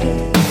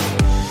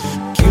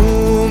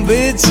 क्यों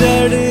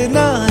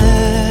बिछड़ना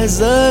है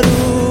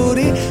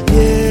जरूरी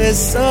ये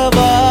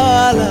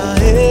सवाल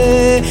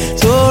आए।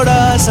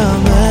 थोड़ा सा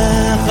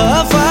मैं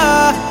खफा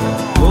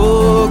हो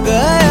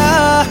गया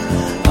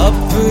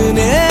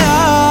अपने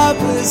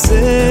आप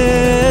से,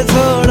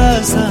 थोड़ा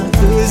सा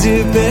तुझ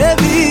पे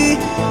भी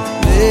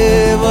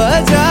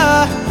बेवजह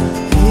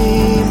ही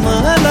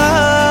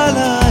मलाल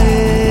आए।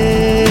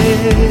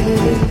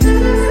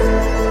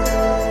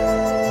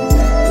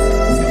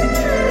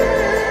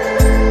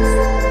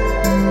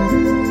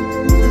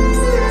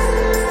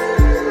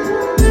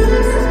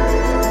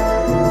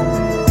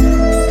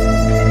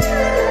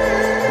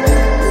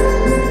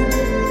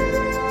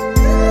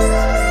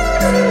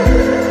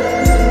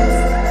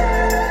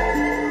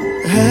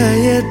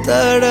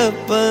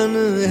 तड़पन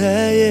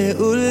है ये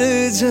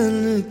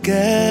उलझन,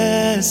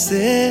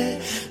 कैसे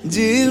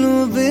जी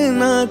लूं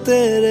बिना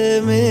तेरे,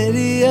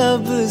 मेरी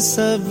अब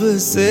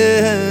सबसे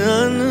है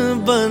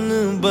अनबन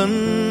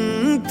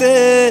बनते,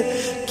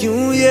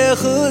 क्यों ये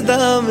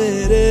खुदा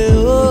मेरे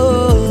हो।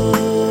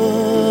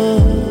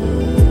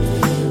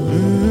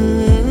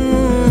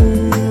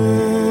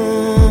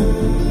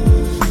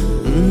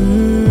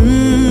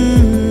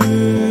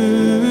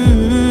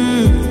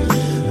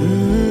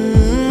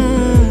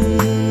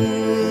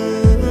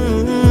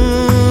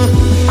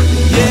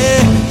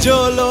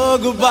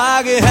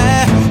 बाग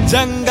है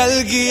जंगल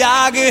की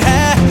आग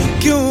है,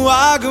 क्यों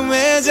आग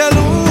में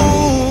जलूं।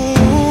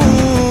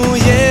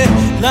 ये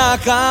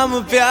नाकाम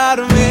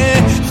प्यार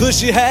में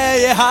खुश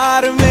है ये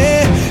हार में,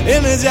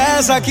 इन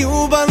जैसा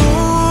क्यों बनूं।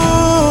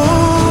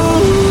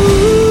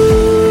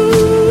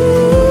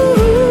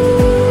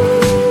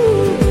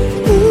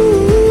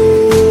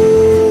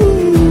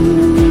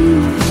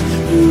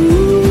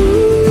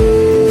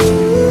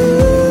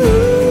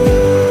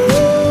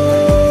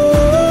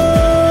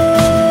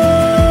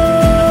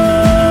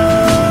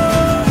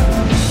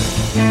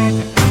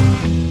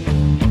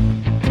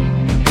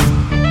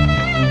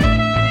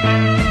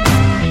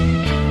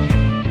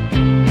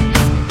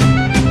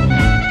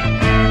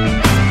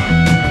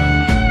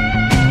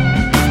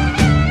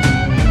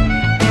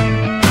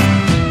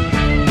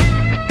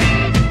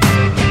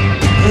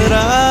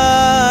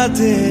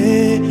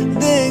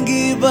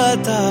 देंगी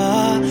बता,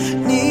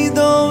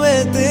 नींदों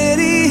में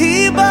तेरी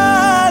ही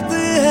बात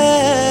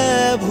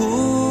है।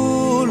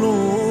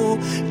 भूलूं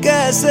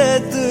कैसे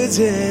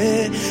तुझे,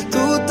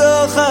 तू तो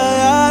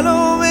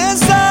ख्यालों में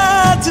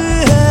साथ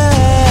है।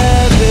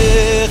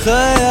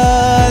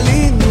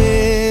 बेख्याली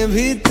में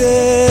भी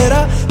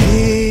तेरा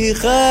ही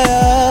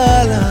ख्याल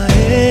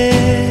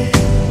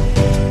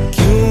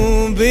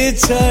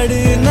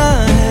छड़ना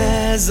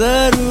है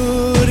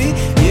जरूरी,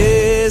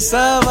 ये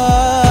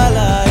सवाल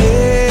आए।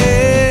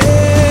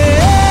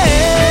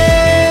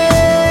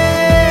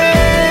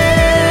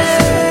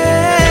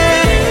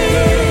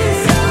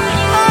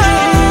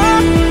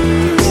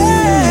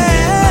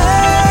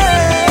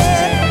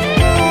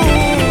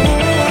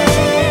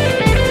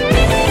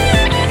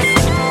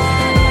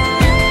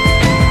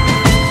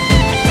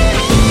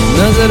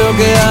 नजरों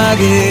के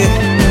आगे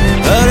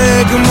हर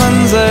एक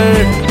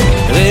मंजर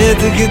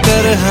रेत की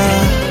तरह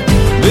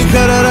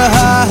बिखर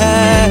रहा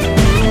है,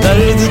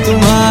 दर्द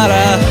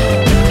तुम्हारा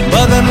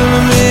बदन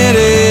में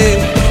मेरे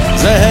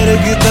जहर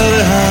की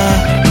तरह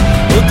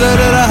उतर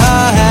रहा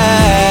है।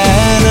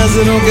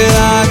 नजरों के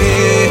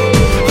आगे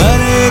हर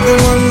एक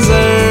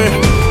मंजर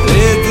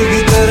रेत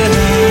की तरह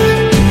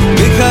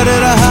बिखर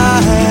रहा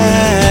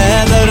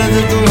है, दर्द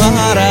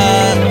तुम्हारा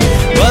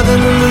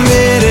बदन में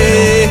मेरे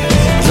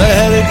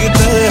जहर की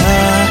तरह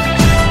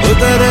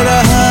उतर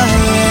रहा है।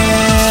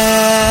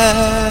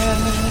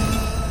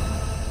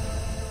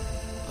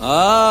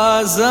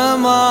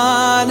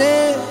 आज़माने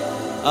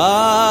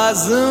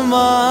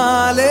आज़माले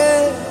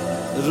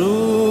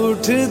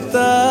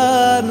रूठता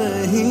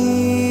नहीं,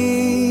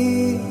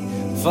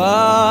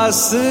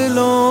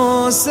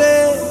 फासलों से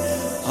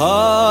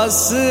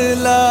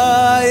हौसला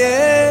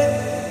ये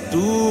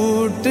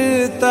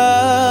टूटता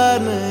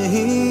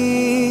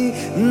नहीं,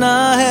 ना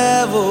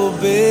है वो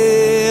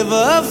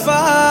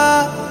बेवफा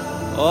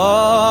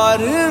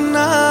और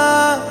ना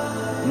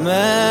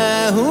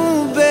मैं हूँ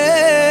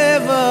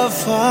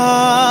बेवफा,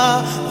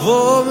 वो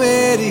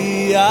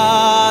मेरी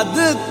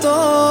आदतों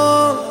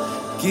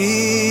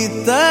की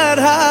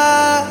तरह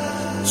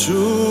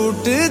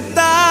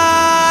छूटता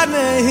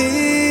नहीं।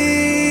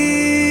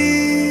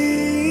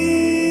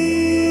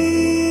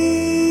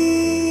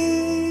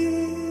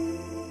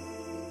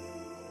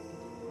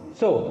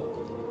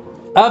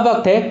 अब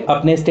वक्त है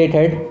अपने स्टेट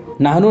हेड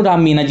नाहनू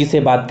राम मीना जी से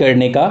बात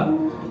करने का,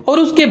 और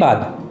उसके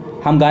बाद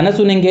हम गाना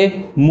सुनेंगे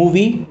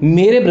मूवी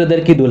मेरे ब्रदर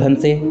की दुल्हन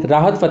से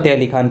राहत फतेह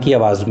अली खान की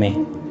आवाज़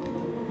में।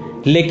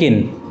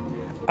 लेकिन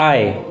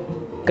आए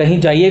कहीं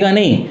जाइएगा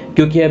नहीं,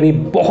 क्योंकि अभी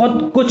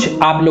बहुत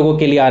कुछ आप लोगों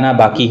के लिए आना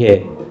बाकी है।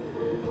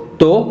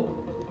 तो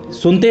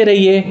सुनते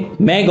रहिए,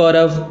 मैं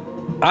गौरव,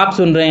 आप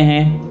सुन रहे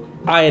हैं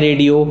आई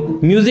रेडियो,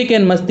 म्यूजिक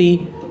एंड मस्ती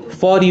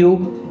फॉर यू।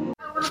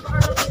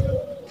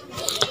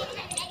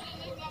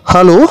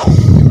 हेलो,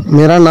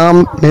 मेरा नाम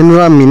नाहनू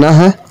राम मीना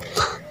है।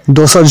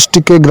 दौसा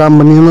डिस्ट्रिक्ट के ग्राम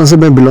बनियाना से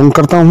मैं बिलोंग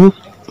करता हूँ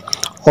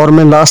और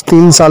मैं लास्ट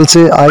 3 साल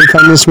से आई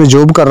फाइनेंस में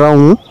जॉब कर रहा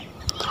हूँ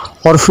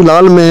और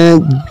फिलहाल मैं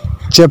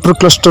जयपुर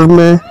क्लस्टर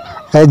में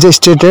एज ए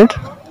स्टेट हेड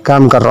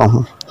काम कर रहा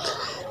हूँ।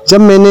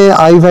 जब मैंने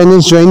आई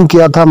फाइनेंस ज्वाइन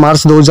किया था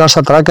मार्च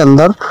 2017 के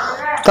अंदर,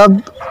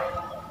 तब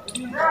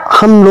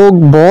हम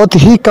लोग बहुत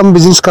ही कम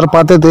बिजनेस कर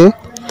पाते थे,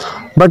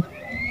 बट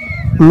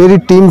मेरी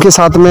टीम के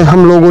साथ में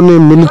हम लोगों ने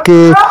मिल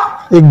के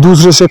एक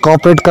दूसरे से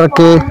कोऑपरेट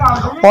करके,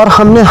 और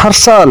हमने हर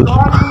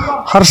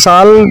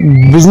साल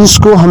बिजनेस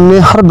को हमने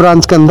हर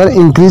ब्रांच के अंदर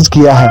इंक्रीज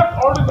किया है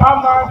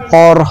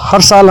और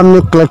हर साल हमने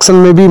कलेक्शन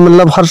में भी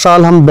मतलब हर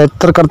साल हम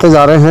बेहतर करते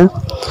जा रहे हैं।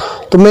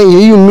 तो मैं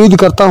यही उम्मीद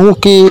करता हूं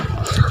कि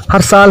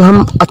हर साल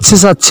हम अच्छे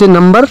से अच्छे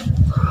नंबर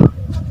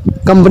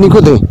कंपनी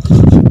को दें,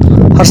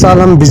 हर साल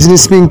हम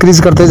बिजनेस भी इंक्रीज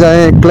करते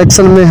जाएं,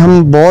 कलेक्शन में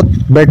हम बहुत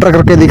बेटर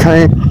करके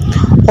दिखाएं।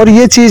 और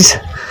ये चीज़,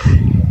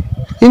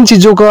 इन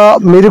चीज़ों का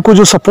मेरे को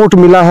जो सपोर्ट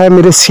मिला है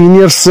मेरे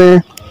सीनियर्स से,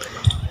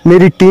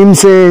 मेरी टीम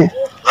से,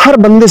 हर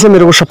बंदे से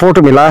मेरे को सपोर्ट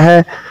मिला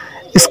है,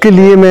 इसके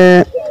लिए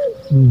मैं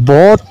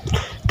बहुत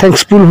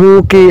थैंक्सफुल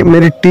हूँ कि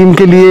मेरी टीम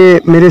के लिए,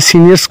 मेरे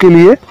सीनियर्स के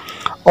लिए।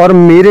 और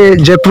मेरे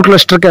जयपुर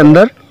क्लस्टर के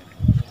अंदर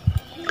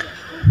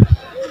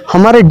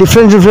हमारे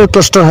डिफरेंट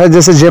क्लस्टर है,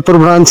 जैसे जयपुर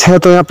ब्रांच है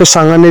तो यहाँ पे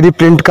सांगानेरी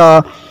प्रिंट का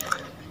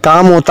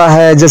काम होता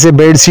है, जैसे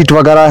बेड शीट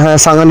वगैरह है,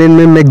 सांगानेरी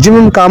में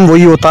मैक्सिमम काम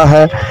वही होता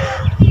है।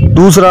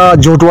 दूसरा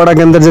जोटवाड़ा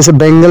के अंदर जैसे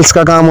बेंगल्स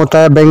का काम होता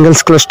है,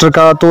 बेंगल्स क्लस्टर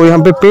का, तो यहाँ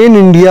पे पेन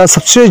इंडिया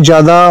सबसे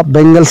ज़्यादा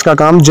बेंगल्स का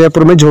काम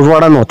जयपुर में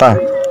जोटवाड़ा में होता है।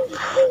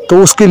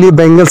 तो उसके लिए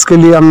बेंगल्स के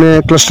लिए हमने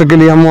क्लस्टर के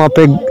लिए हम वहाँ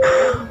पे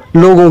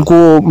लोगों को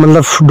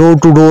मतलब डोर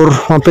टू डोर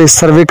वहाँ पे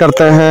सर्वे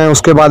करते हैं,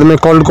 उसके बाद में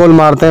कॉल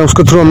मारते हैं,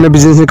 उसके थ्रू हमने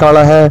बिजनेस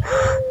निकाला है।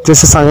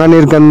 जैसे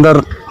सांगानेर के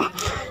अंदर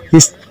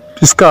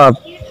इसका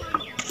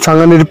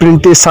सांगानेर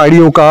प्रिंट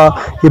साड़ियों का,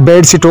 ये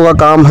बेड शीटों का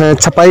काम है,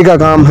 छपाई का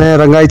काम है,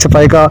 रंगाई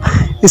छपाई का।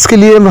 इसके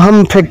लिए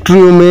हम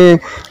फैक्ट्रियों में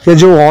या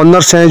जो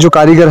ऑनर्स हैं, जो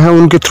कारीगर हैं,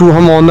 उनके थ्रू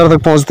हम ऑनर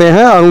तक पहुंचते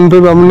हैं और उन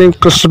पर हमने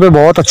क्लस्टर पे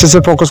बहुत अच्छे से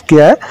फोकस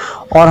किया है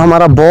और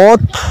हमारा बहुत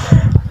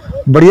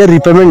बढ़िया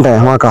रिपेमेंट है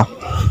वहाँ का।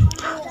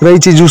 रही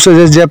चीज़ दूसरे,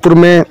 जैसे जयपुर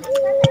में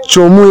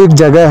चोमू एक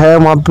जगह है,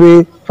 वहाँ पे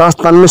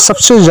राजस्थान में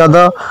सबसे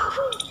ज़्यादा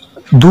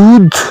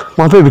दूध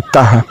वहाँ पे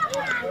बिकता है,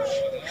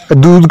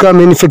 दूध का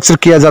मैन्युफैक्चर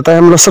किया जाता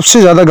है, मतलब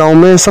सबसे ज़्यादा गांव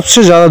में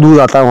सबसे ज़्यादा दूध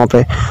आता है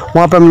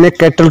वहाँ पे हमने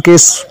कैटल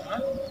केस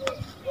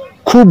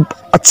खूब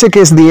अच्छे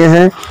केस दिए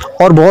हैं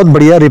और बहुत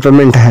बढ़िया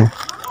रिपेमेंट है।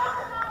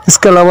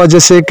 इसके अलावा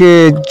जैसे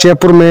कि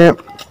जयपुर में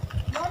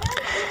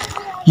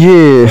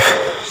ये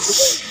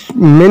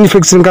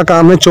मैन्युफैक्चरिंग का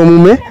काम है चोमू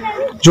में,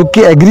 जो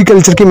कि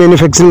एग्रीकल्चर की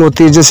मैन्युफैक्चरिंग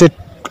होती है, जैसे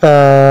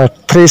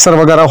थ्रेसर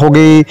वगैरह हो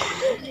गई,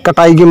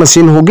 कटाई की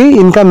मशीन हो गई,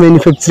 इनका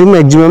मैन्युफैक्चरिंग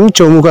मैक्सिमम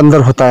चोमू के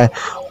अंदर होता है।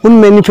 उन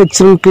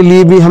मैन्युफैक्चरिंग के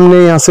लिए भी हमने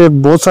यहाँ से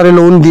बहुत सारे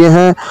लोन दिए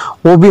हैं,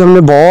 वो भी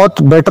हमने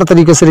बहुत बेटर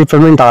तरीके से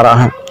रिपेमेंट आ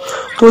रहा है।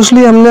 तो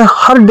इसलिए हमने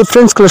हर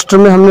डिफरेंस क्लस्टर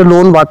में हमने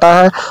लोन बांटा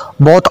है,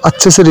 बहुत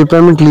अच्छे से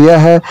रिपेमेंट लिया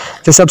है।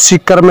 जैसे अब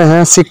सीकर में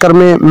है, सीकर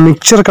में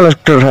मिक्सचर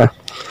क्लस्टर है,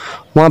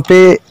 वहाँ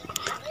पे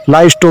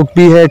लाइव स्टॉक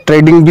भी है,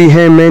 ट्रेडिंग भी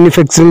है,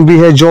 मैन्युफैक्चरिंग भी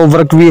है, जॉब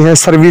वर्क भी है,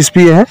 सर्विस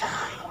भी है।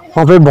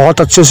 वहाँ पे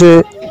बहुत अच्छे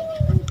से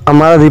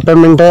हमारा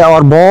रिपेमेंट है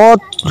और बहुत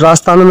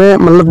राजस्थान में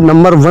मतलब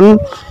नंबर 1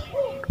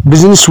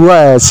 बिजनेस हुआ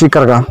है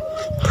सीकर का।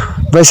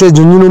 वैसे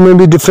झुंझुनू में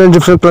भी डिफरेंट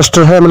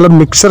क्लस्टर है, मतलब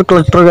मिक्सर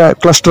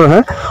क्लस्टर है।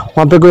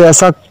 वहाँ पे कोई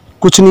ऐसा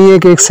कुछ नहीं है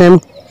कि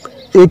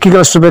एक ही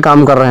क्लस्टर पे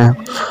काम कर रहे हैं।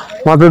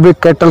 वहाँ पे भी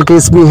कैटल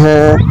केस भी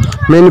है,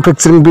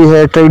 मैन्युफैक्चरिंग भी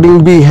है,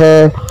 ट्रेडिंग भी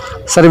है,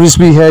 सर्विस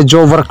भी है,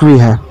 जॉब वर्क भी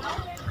है।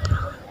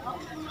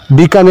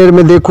 बीकानेर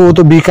में देखो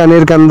तो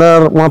बीकानेर के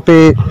अंदर वहाँ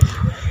पे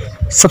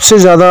सबसे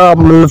ज़्यादा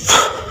मतलब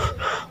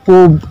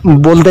वो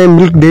बोलते हैं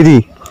मिल्क डेयरी,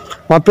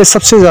 वहाँ पे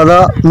सबसे ज़्यादा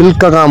मिल्क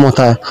का काम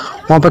होता है।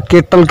 वहाँ पे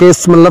कैटल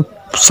केस मतलब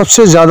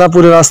सबसे ज़्यादा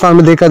पूरे राजस्थान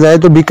में देखा जाए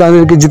तो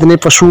बीकानेर के जितने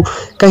पशु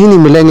कहीं नहीं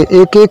मिलेंगे।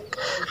 एक एक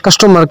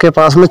कस्टमर के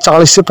पास में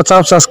 40 से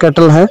 50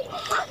 कैटल है।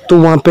 तो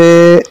वहाँ पे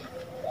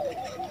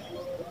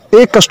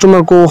एक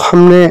कस्टमर को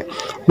हमने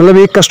मतलब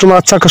एक कस्टमर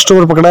अच्छा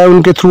कस्टमर पकड़ा है,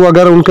 उनके थ्रू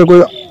अगर उनके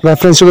कोई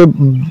रेफरेंस से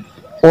कोई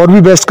और भी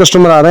बेस्ट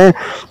कस्टमर आ रहे हैं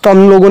तो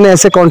हम लोगों ने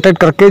ऐसे कांटेक्ट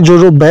करके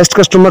जो बेस्ट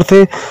कस्टमर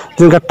थे,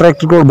 जिनका ट्रैक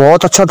रिकॉर्ड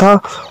बहुत अच्छा था,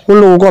 उन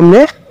लोगों को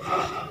हमने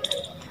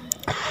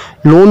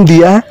लोन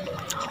दिया है।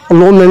 और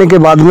लोन लेने के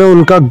बाद में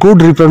उनका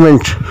गुड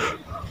रिपेमेंट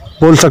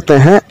बोल सकते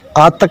हैं।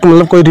 आज तक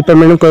मतलब कोई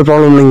रिपेमेंट में कोई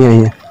प्रॉब्लम नहीं आई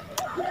है।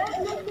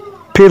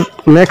 फिर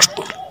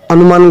नेक्स्ट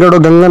हनुमानगढ़ और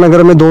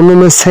गंगानगर में दोनों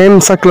में सेम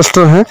सा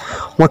क्लस्टर है,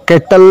 वहाँ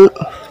कैटल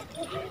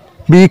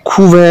भी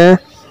खूब है।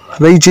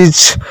 रही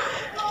चीज़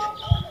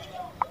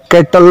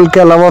कैटल के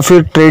अलावा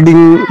फिर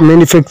ट्रेडिंग,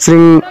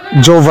 मैन्युफैक्चरिंग,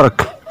 जॉब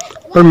वर्क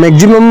और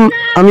मैक्सिमम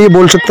हम ये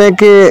बोल सकते हैं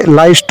कि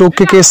लाइव स्टॉक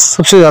के केस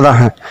सबसे ज़्यादा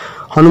हैं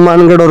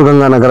हनुमानगढ़ और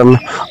गंगानगर में।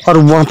 और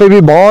वहाँ पे भी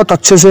बहुत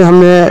अच्छे से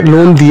हमने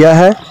लोन दिया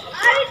है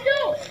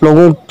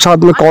लोगों के साथ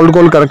में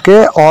कॉल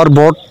करके, और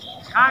बहुत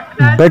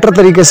बेटर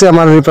तरीके से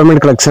हमारा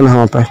रिपेमेंट कलेक्शन है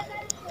वहाँ पे।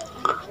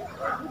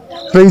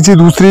 रही चीज़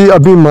दूसरी,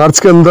 अभी मार्च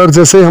के अंदर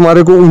जैसे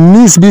हमारे को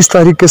 19-20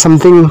 तारीख के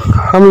समथिंग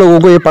हम लोगों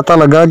को ये पता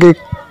लगा कि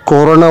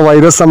कोरोना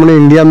वायरस हमने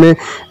इंडिया में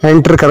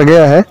एंटर कर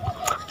गया है।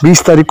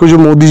 20 तारीख को जो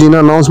मोदी जी ने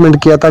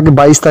अनाउंसमेंट किया था कि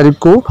 22 तारीख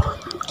को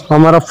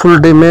हमारा फुल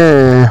डे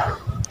में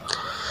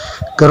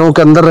घरों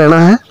के अंदर रहना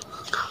है,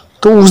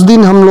 तो उस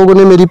दिन हम लोगों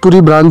ने मेरी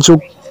पूरी ब्रांचों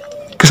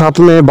के साथ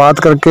में बात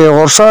करके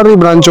और सारी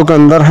ब्रांचों के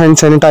अंदर हैंड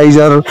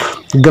सैनिटाइज़र,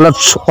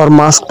 ग्लव्स और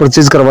मास्क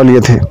परचेज करवा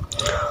लिए थे।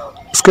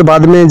 उसके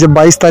बाद में जब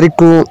 22 तारीख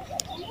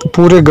को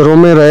पूरे घरों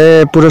में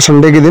रहे पूरे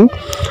संडे के दिन,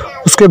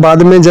 उसके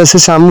बाद में जैसे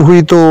शाम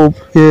हुई तो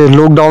ये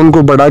लॉकडाउन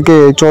को बढ़ा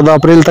के 14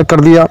 अप्रैल तक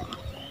कर दिया।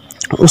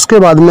 उसके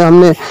बाद में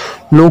हमने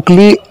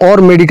लोकली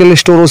और मेडिकल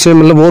स्टोरों से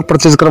मतलब और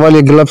परचेज करवा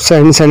लिए ग्लव्स,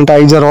 हैंड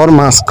सैनिटाइज़र और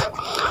मास्क।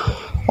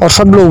 और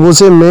सब लोगों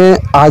से मैं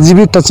आज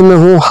भी टच में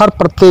हूँ, हर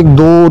प्रत्येक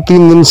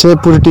 2-3 दिन से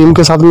पूरी टीम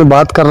के साथ में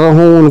बात कर रहा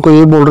हूँ। उनको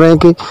ये बोल रहे हैं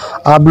कि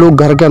आप लोग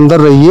घर के अंदर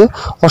रहिए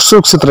और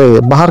सुरक्षित रहिए,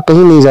 बाहर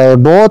कहीं नहीं जाए।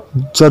 बहुत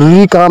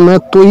ज़रूरी काम है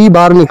तो ही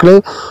बाहर निकले,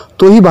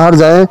 तो ही बाहर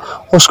जाएं।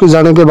 और उसके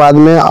जाने के बाद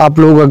में आप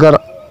लोग अगर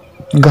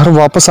घर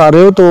वापस आ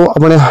रहे हो तो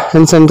अपने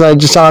हैंड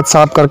सैनिटाइजर से हाथ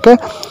साफ करके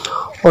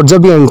और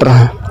जब भी एंटर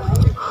हैं।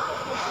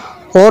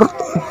 और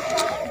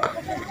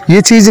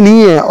ये चीज़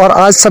नहीं है, और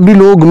आज सभी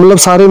लोग मतलब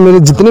सारे मेरे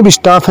जितने भी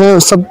स्टाफ हैं,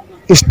 सब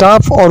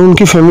स्टाफ और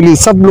उनकी फैमिली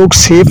सब लोग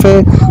सेफ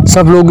है,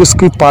 सब लोग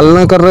इसकी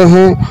पालना कर रहे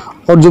हैं।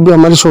 और जो भी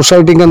हमारी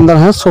सोसाइटी के अंदर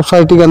है,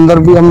 सोसाइटी के अंदर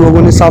भी हम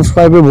लोगों ने साफ़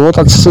सफाई पे बहुत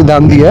अच्छे से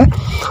ध्यान दिया है।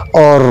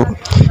 और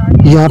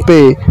यहाँ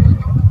पे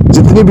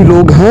जितने भी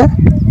लोग हैं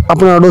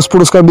अपने अड़ोस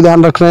पड़ोस का भी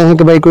ध्यान रख रहे हैं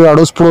कि भाई कोई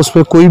अड़ोस पड़ोस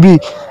में कोई भी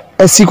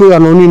ऐसी कोई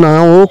अनहोनी ना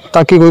हो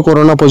ताकि कोई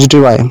कोरोना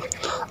पॉजिटिव आए।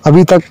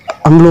 अभी तक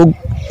हम लोग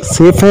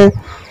सेफ हैं,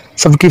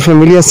 सबकी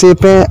फैमिलियाँ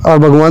सेफ हैं, और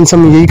भगवान से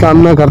हम यही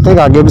कामना करते हैं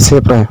कि आगे भी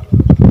सेफ रहें।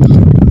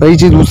 रही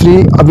चीज़ दूसरी,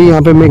 अभी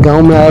यहाँ पे मैं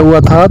गांव में आया हुआ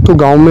था तो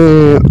गांव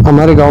में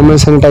हमारे गांव में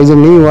सैनिटाइजर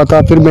नहीं हुआ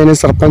था। फिर मैंने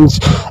सरपंच,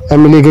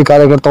 एमएलए के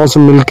कार्यकर्ताओं से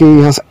मिलके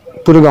यहाँ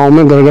पूरे गांव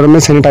में घर घर में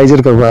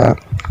सैनिटाइजर करवाया।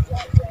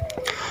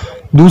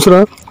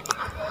 दूसरा,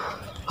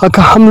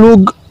 हम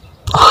लोग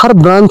हर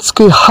ब्रांच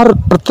के हर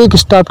प्रत्येक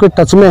स्टाफ के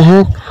टच में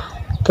हैं।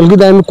 कल की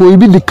टाइम में कोई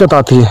भी दिक्कत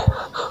आती है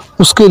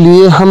उसके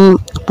लिए हम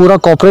पूरा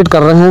कोऑपरेट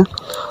कर रहे हैं।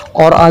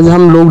 और आज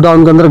हम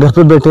लॉकडाउन के अंदर घर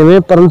पे बैठे हुए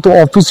हैं, परंतु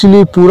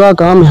ऑफिशियली पूरा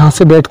काम यहाँ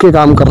से बैठ के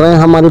काम कर रहे हैं।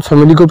 हमारी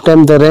फैमिली को भी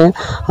टाइम दे रहे हैं,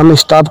 हम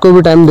स्टाफ को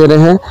भी टाइम दे रहे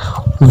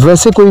हैं।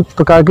 वैसे कोई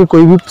प्रकार की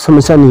कोई भी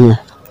समस्या नहीं है।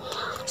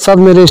 सब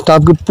मेरे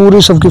स्टाफ की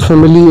पूरी सबकी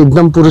फैमिली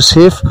एकदम पूरी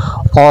सेफ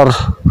और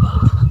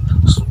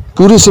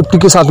पूरी सेफ्टी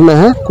के साथ में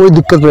है, कोई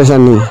दिक्कत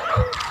परेशानी नहीं है।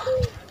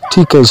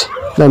 ठीक है जी,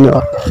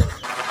 धन्यवाद।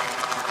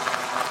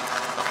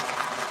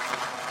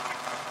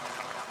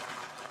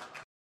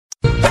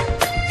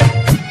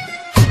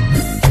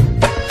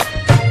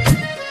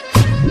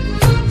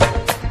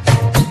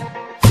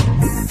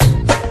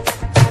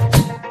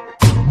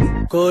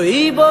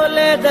 कोई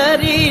बोले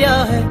दरिया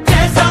है,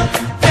 कैसा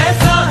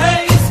कैसा है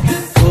इश्क,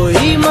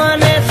 कोई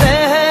माने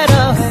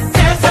सहरा है,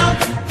 कैसा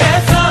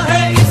कैसा है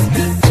इश्क,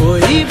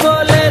 कोई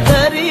बोले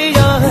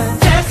दरिया है,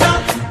 कैसा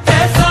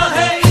कैसा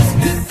है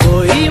इश्क,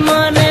 कोई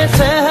माने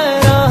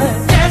सहरा है,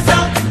 कैसा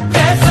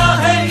कैसा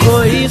है,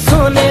 कोई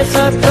सोने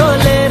सा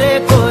तोले रे,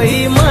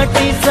 कोई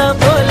माटी सा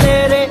बोले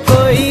रे,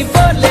 कोई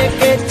बोले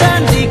के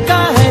चांदी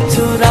का है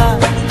छुरा।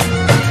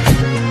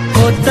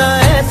 होता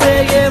ऐसे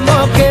ये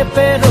मौके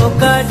पे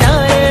रोका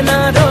जाए ना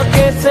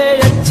रोके से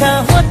अच्छा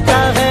होता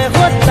है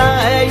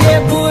ये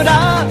बुरा।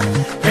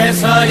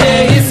 कैसा ये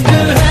इश्क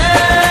है,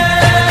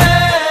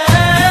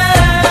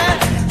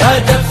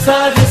 अजब सा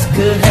रिस्क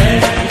है,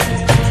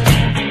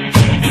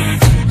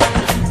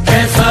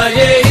 कैसा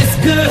ये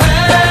इश्क है,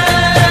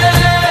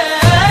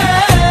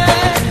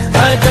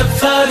 अजब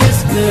सा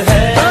रिस्क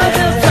है,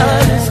 अजब सा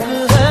रिस्क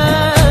है।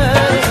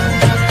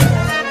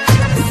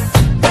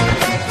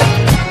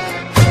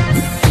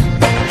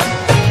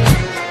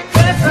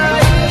 कैसा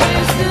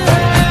इश्क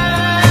है,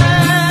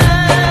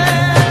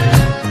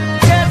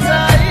 कैसा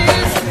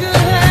इश्क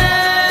है।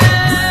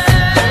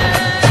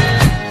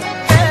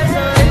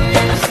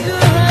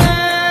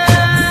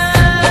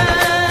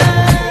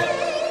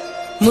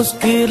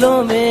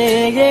 मुश्किलों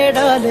में ये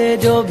डाले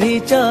जो भी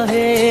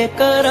चाहे,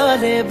 करा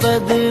ले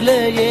बदले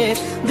ये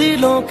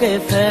दिलों के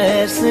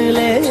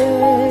फैसले।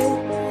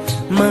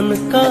 मन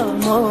का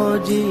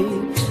मौजी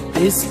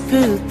इश्क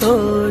तो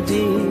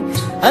जी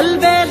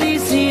अलबेली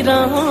सी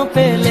राहों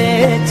पे ले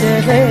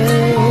चले।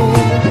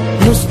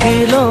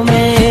 मुश्किलों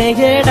में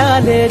ये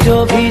डाले जो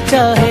भी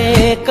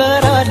चाहे,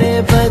 करा ले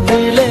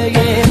बदले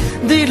ये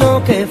दिलों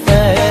के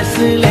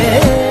फैसले।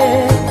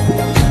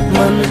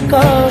 मन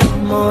का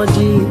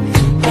मौजी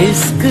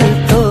इश्क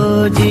तो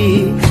जी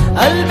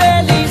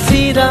अलबेली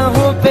सी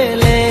राहों पे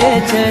ले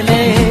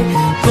चले।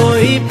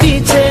 कोई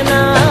पीछे ना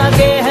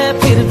आगे है,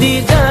 फिर भी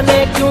जाने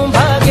क्यों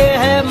भागे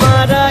है,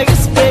 मारा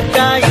इसके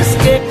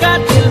का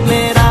दिल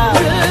मेरा,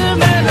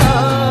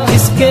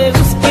 इसके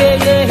उसके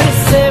ये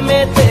हिस्से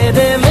में,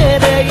 तेरे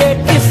मेरे ये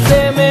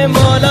किस्से में,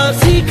 मौला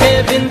सीखे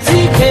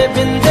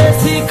बिन दे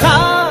सीखा।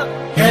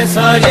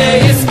 कैसा ये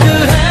इश्क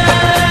है,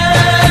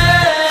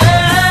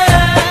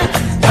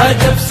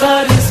 अजब सा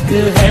रिस्क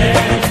है,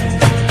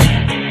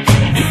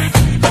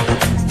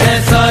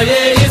 कैसा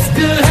ये इश्क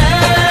है,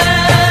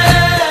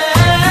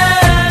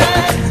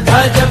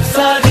 अजब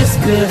सा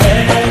रिस्क है।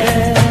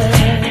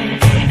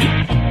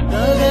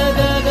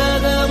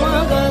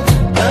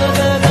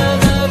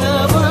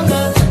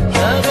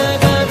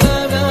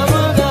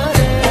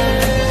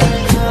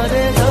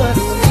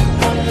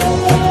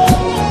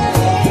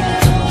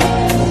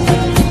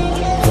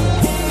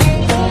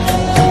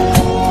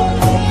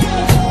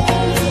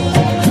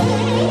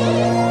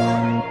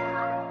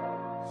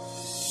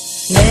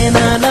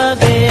 नैना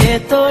लगे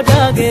तो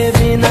जागे,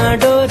 बिना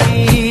डोरी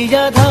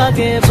या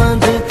धागे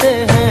बंधते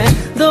हैं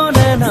दो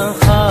नैना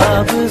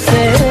ख्वाब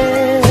से।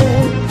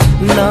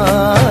 ना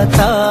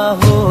आता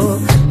हो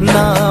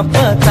ना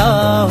पता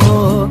हो,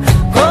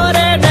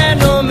 कोरे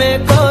नैनों में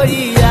कोई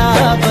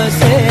आ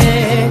बसे।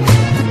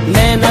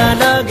 नैना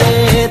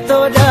लगे तो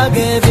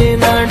जागे,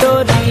 बिना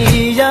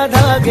डोरी या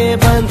धागे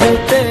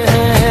बंधते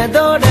हैं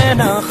दो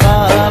नैना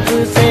ख्वाब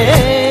से।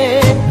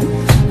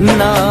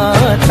 ना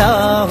आता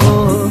हो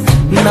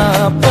ना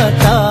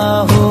पता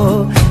हो,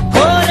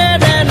 कोरे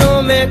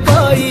नैनों में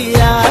कोई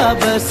आ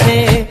बसे।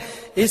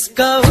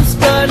 इसका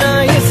उसका ना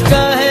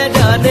इसका है,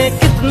 जाने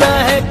कितना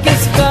है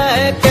किसका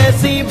है,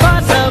 कैसी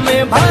भाषा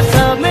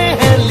में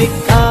है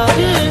लिखा।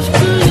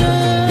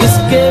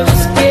 इसके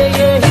उसके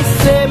ये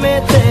हिस्से में,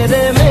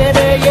 तेरे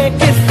मेरे ये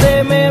किस्से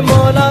में,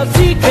 मौला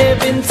सीखे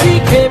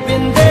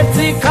बिन दे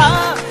सीखा।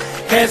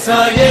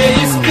 कैसा ये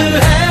इश्क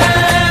है,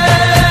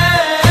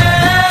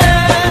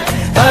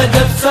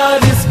 अजब सा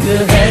रिस्क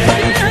है,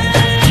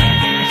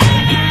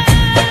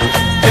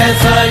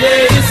 कैसा ये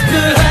इश्क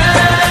है,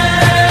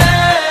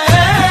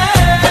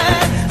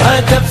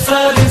 अजब सा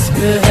रिस्क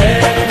है।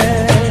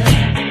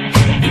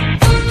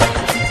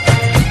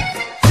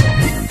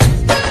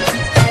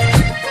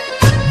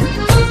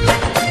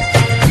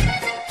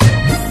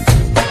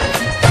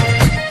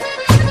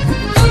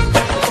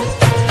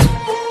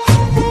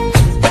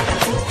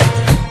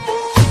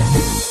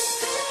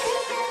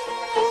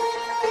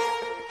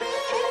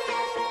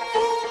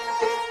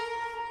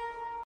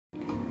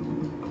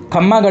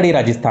 खम्मागढ़ी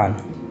राजस्थान,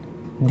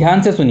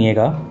 ध्यान से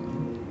सुनिएगा।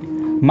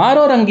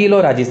 मारो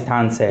रंगीलो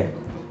राजस्थान से,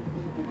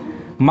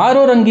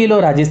 मारो रंगीलो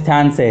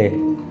राजस्थान से,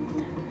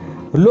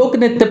 लोक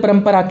नृत्य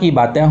परंपरा की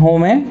बातें हों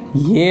मैं,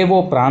 ये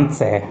वो प्रांत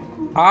से।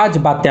 आज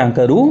बातें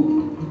करूँ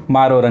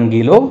मारो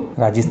रंगीलो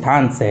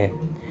राजस्थान से।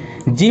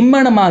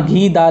 जिम्मन माँ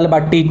घी दाल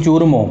बाटी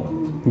चूरमो,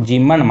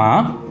 जिम्मन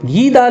माँ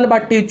घी दाल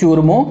बाटी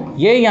चूरमो,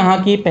 ये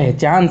यहाँ की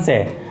पहचान से।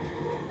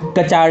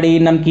 कचाड़ी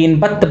नमकीन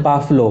बत्त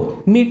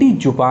बाफलो, मीठी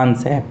जुबान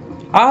से।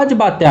 आज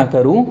बातें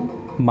करूं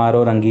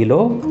मारो रंगीलो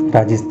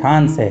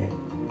राजस्थान से।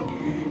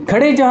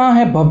 खड़े जहां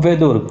है भव्य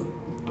दुर्ग,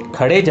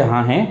 खड़े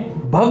जहां हैं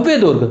भव्य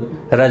दुर्ग,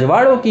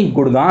 रजवाड़ों की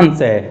गुणगान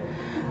से।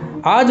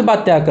 आज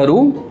बातें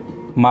करूं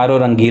मारो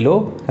रंगीलो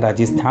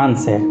राजस्थान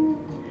से।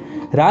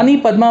 रानी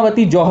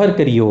पद्मावती जौहर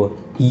करियो,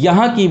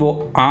 यहाँ की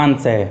वो आन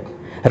से।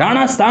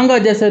 राणा सांगा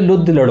जैसे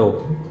लुद्ध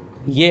लड़ो,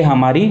 ये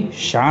हमारी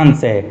शान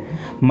से।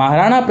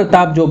 महाराणा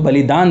प्रताप जो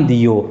बलिदान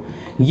दियो,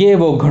 ये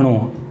वो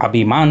घणो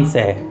अभिमान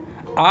से।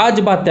 आज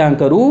बातें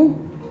करूं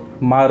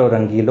मारो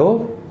रंगीलो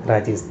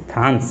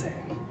राजस्थान से।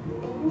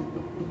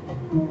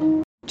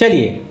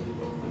 चलिए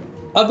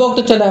अब वक्त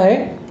तो चला है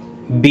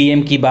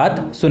बीएम की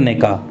बात सुनने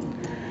का।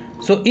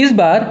 इस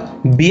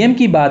बार बीएम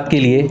की बात के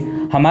लिए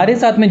हमारे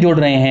साथ में जुड़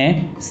रहे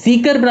हैं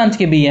सीकर ब्रांच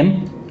के बीएम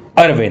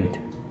अरविंद।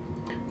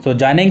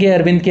 जानेंगे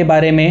अरविंद के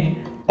बारे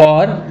में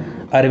और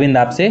अरविंद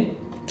आपसे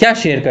क्या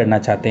शेयर करना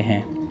चाहते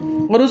हैं।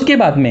 और उसके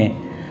बाद में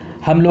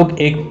हम लोग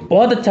एक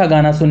बहुत अच्छा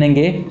गाना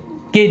सुनेंगे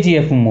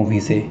केजीएफ मूवी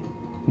से।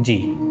 जी,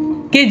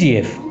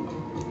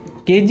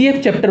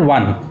 KGF chapter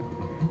 1।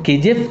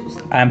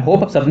 KGF I am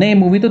hope सबने ये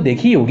मूवी तो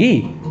देखी होगी।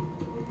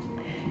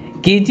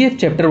 KGF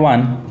chapter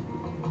 1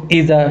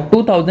 is a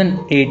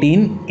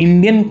 2018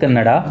 Indian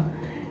Kannada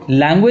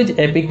language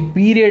epic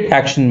period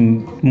action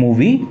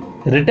movie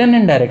written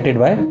and directed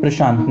by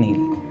Prashanth Neel.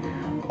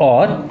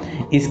 और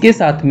इसके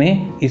साथ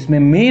में इसमें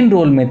मेन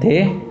रोल में थे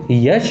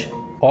यश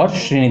और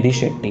श्रीनिधि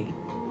शेट्टी।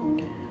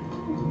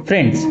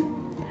 फ्रेंड्स,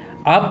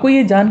 आपको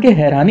ये जान के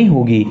हैरानी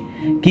होगी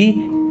कि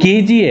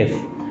KGF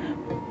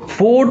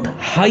 4th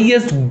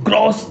highest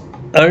gross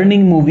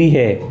earning movie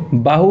है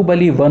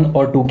बाहुबली 1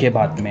 और 2 के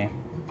बाद में।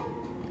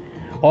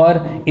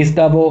 और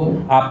इसका वो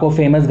आपको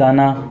फेमस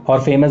गाना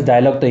और फेमस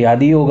डायलॉग तो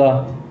याद ही होगा,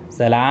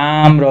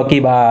 सलाम रॉकी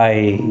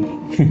भाई।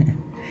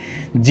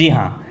 जी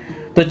हाँ,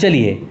 तो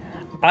चलिए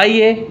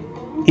आइए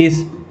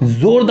इस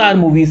जोरदार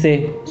मूवी से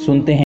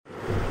सुनते हैं।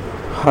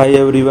 हाय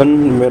एवरीवन,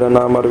 मेरा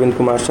नाम अरविंद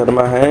कुमार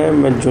शर्मा है।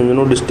 मैं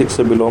झुंझुनू डिस्ट्रिक्ट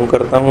से बिलोंग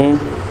करता हूँ।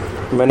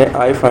 मैंने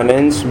आई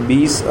फाइनेंस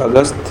 20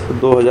 अगस्त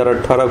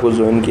 2018 को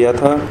ज्वाइन किया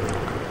था।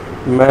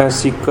 मैं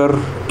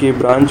सीकर के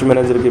ब्रांच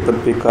मैनेजर के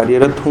पद पर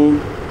कार्यरत हूँ।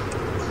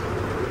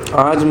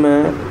 आज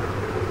मैं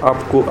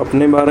आपको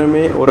अपने बारे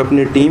में और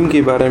अपनी टीम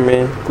के बारे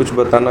में कुछ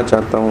बताना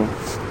चाहता हूँ।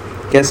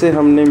 कैसे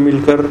हमने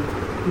मिलकर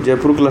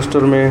जयपुर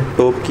क्लस्टर में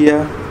टॉप किया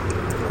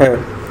है।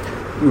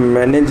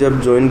 मैंने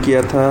जब ज्वाइन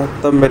किया था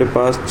तब मेरे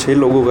पास 6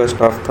 लोगों का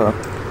स्टाफ था।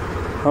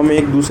 हम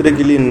एक दूसरे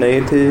के लिए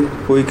नए थे,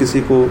 कोई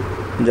किसी को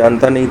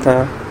जानता नहीं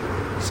था।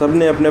 सब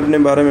ने अपने अपने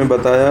बारे में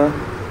बताया,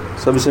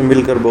 सबसे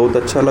मिलकर बहुत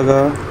अच्छा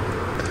लगा।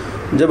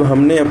 जब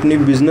हमने अपनी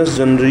बिज़नेस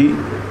जर्नी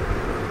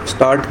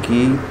स्टार्ट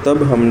की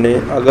तब हमने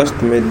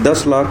अगस्त में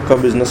 10 लाख का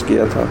बिज़नेस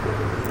किया था।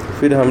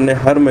 फिर हमने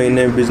हर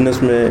महीने बिज़नेस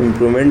में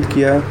इम्प्रूवमेंट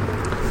किया।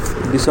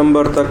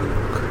 दिसंबर तक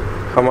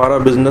हमारा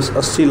बिज़नेस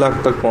 80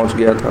 लाख तक पहुंच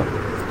गया था।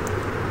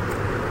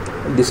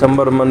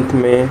 दिसंबर मंथ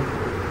में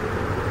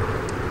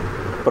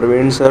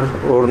प्रवीण सर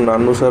और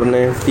नानू सर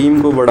ने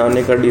टीम को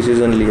बढ़ाने का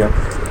डिसीज़न लिया।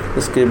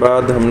 इसके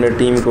बाद हमने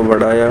टीम को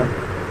बढ़ाया।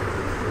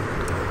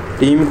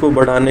 टीम को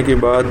बढ़ाने के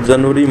बाद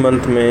जनवरी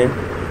मंथ में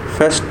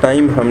फर्स्ट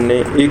टाइम हमने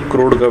 1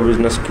 करोड़ का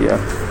बिज़नेस किया।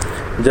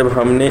 जब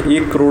हमने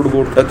 1 करोड़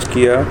को टच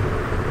किया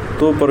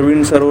तो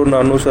प्रवीण सर और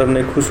नानू सर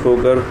ने खुश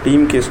होकर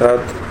टीम के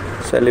साथ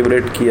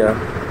सेलिब्रेट किया।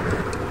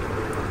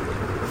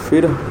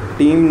 फिर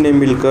टीम ने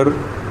मिलकर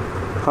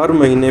हर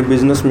महीने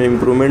बिज़नेस में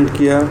इम्प्रूवमेंट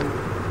किया।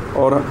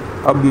 और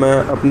अब मैं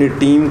अपनी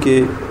टीम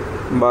के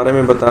बारे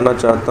में बताना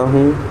चाहता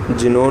हूँ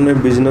जिन्होंने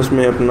बिज़नेस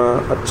में अपना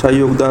अच्छा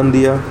योगदान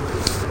दिया।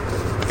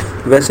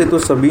 वैसे तो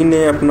सभी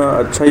ने अपना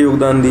अच्छा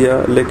योगदान दिया,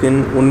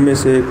 लेकिन उनमें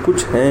से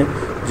कुछ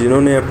हैं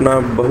जिन्होंने अपना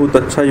बहुत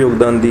अच्छा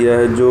योगदान दिया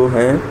है, जो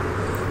हैं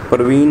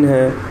प्रवीण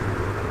है,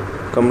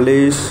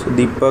 कमलेश,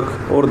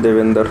 दीपक और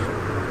देवेंद्र।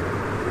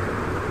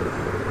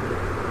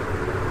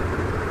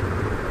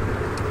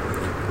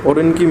 और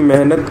इनकी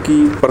मेहनत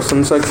की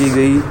प्रशंसा की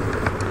गई।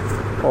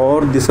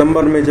 और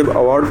दिसंबर में जब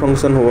अवार्ड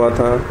फंक्शन हुआ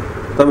था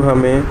तब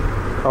हमें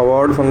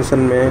अवार्ड फंक्शन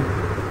में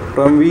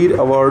परमवीर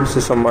अवार्ड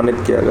से सम्मानित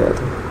किया गया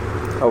था।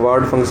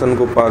 अवार्ड फंक्शन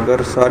को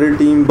पाकर सारी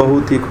टीम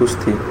बहुत ही खुश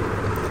थी।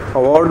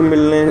 अवार्ड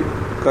मिलने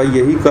का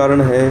यही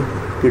कारण है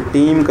कि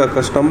टीम का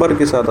कस्टमर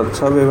के साथ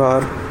अच्छा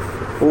व्यवहार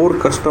और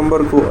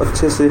कस्टमर को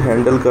अच्छे से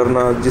हैंडल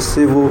करना,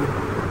 जिससे वो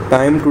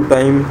टाइम टू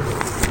टाइम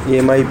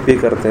EMI पे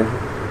करते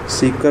हैं।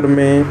 सीकर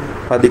में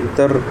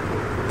अधिकतर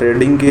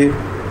ट्रेडिंग के,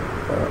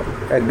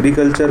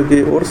 एग्रीकल्चर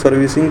के और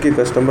सर्विसिंग के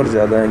कस्टमर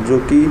ज़्यादा हैं, जो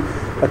कि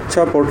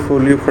अच्छा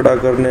पोर्टफोलियो खड़ा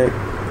करने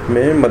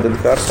में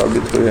मददगार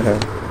साबित हुए हैं।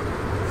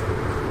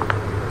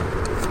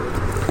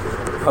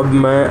 अब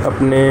मैं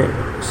अपने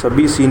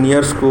सभी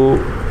सीनियर्स को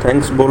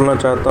थैंक्स बोलना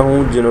चाहता हूं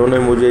जिन्होंने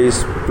मुझे इस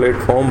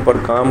प्लेटफॉर्म पर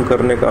काम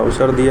करने का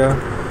अवसर दिया।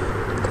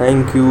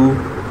 Thank you.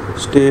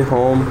 Stay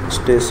home,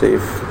 stay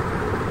safe.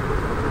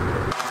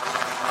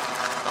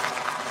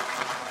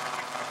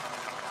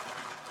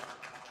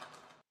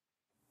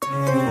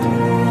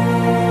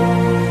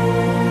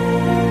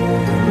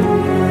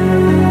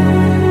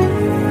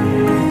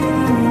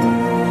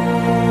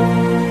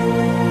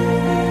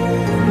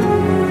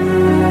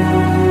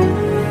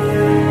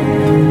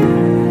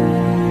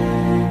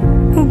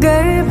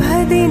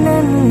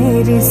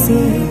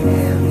 ಗರ್ಭದಿನನ್ನಿರಿಸಿ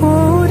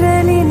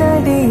ಊರಲಿ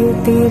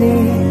ನಡೆಯುತ್ತಿರೆ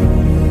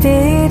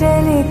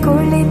ತೇರಲಿ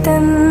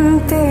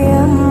ಕುಳಿತಂತೆ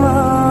ಅಮ್ಮ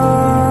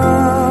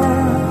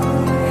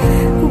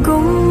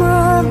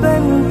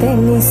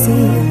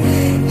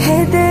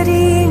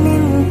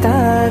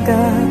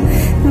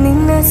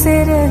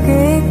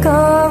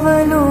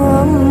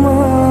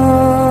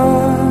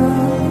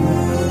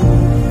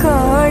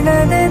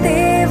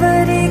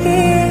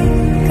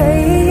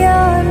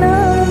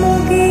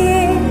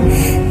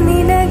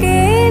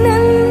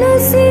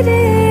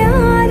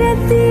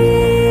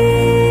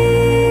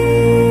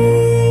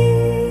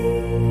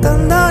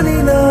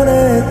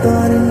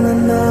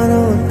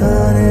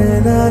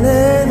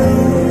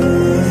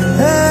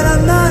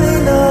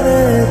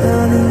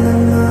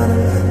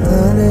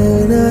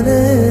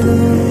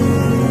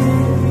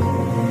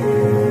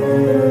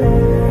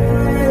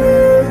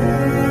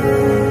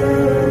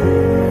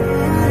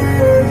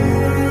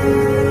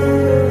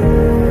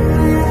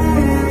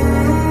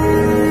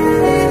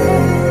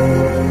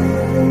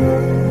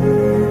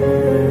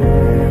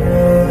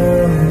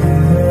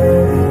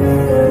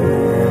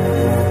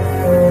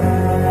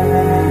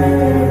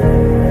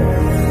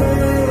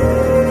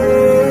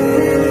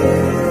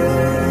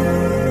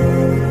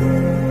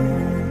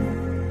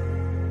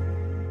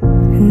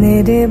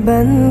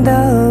ನಂದ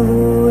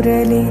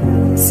ಊರಲಿ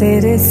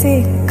ಸೆರೆ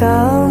ಸಿಕ್ಕ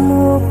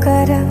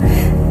ಮೂಕರ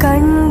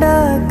ಕಂಡ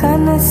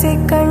ಕನಸಿ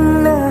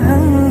ಕಣ್ಣ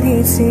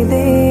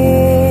ಹಂಗಿಸಿದೆ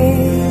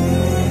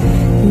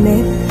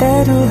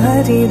ನೆತ್ತರು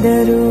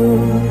ಹರಿದರು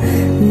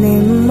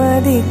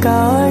ನೆಮ್ಮದಿ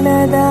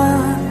ಕಾಣದ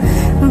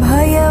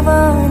ಭಯವ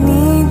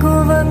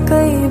ನೀಗುವ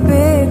ಕೈ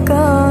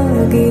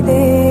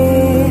ಬೇಕಾಗಿದೆ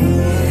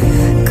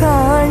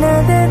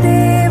ಕಾಣದ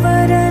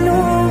ದೇವರನು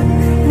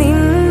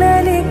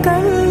ನಿನ್ನಲ್ಲಿ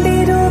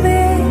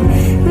ಕಂಡಿರುವೆ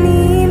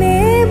ನೀನೇ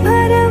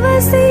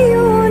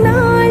ಭರವಸೆಯು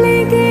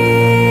ನಾಳೆಗೆ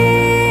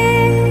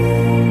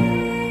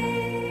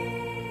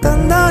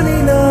ತಂದಾನಿ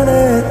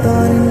ನಾನೇ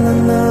ತಾನಿ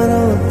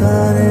ನನ್ನಾರೋ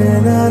ತಾನೇ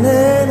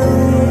ನಾನೇನು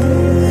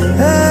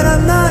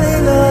ನಂದಾನಿ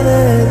ನಾನೇ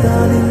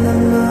ತಾನಿ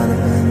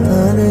ನನ್ನಾರೋ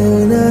ತಾನೇ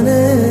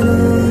ನಾನೇನು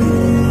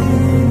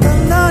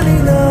ತಂದಾನಿ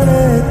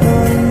ನಾನೇ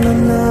ತಾನಿ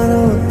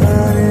ನನ್ನಾರೋ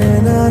ತಾನೇ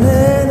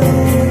ನಾನೇನು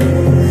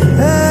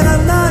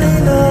ನಂದಾನಿ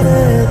ನಾನೇ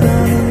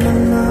ತಾನಿ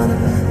ನನ್ನಾರೋ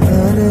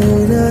ತಾನೇ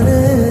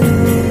ನಾನೇನು.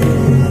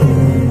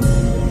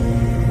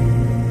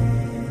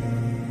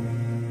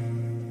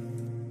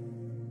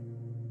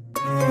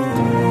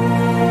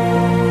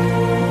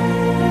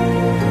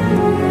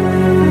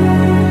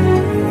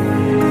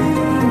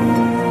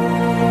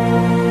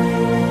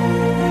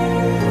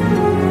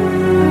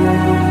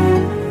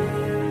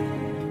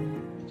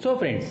 सो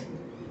फ्रेंड्स,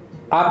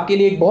 आपके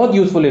लिए एक बहुत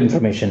यूजफुल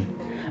इन्फॉर्मेशन,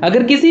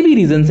 अगर किसी भी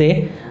रीज़न से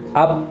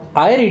आप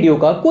आई रेडियो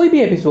का कोई भी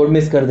एपिसोड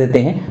मिस कर देते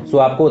हैं तो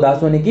आपको उदास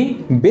होने की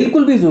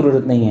बिल्कुल भी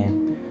ज़रूरत नहीं है।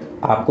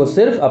 आपको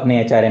सिर्फ अपने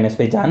HRMS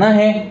पे जाना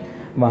है,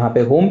 वहाँ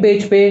पे होम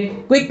पेज पे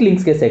क्विक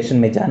लिंक्स के सेक्शन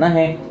में जाना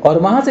है और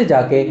वहाँ से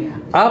जाके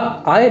आप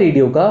आई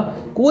रेडियो का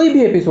कोई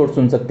भी एपिसोड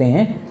सुन सकते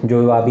हैं जो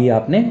अभी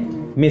आपने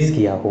मिस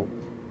किया हो।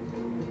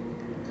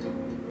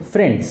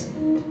 फ्रेंड्स,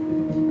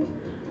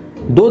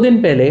 2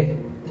 दिन पहले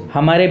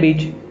हमारे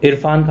बीच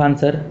इरफान खान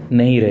सर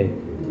नहीं रहे।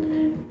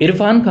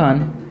 इरफान खान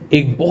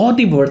एक बहुत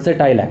ही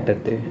वर्सेटाइल एक्टर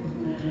थे।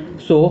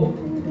 सो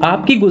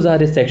आपकी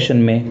गुजारिश सेक्शन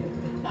में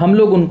हम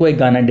लोग उनको एक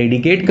गाना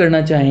डेडिकेट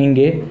करना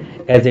चाहेंगे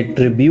एज ए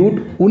ट्रिब्यूट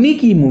उन्हीं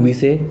की मूवी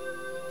से।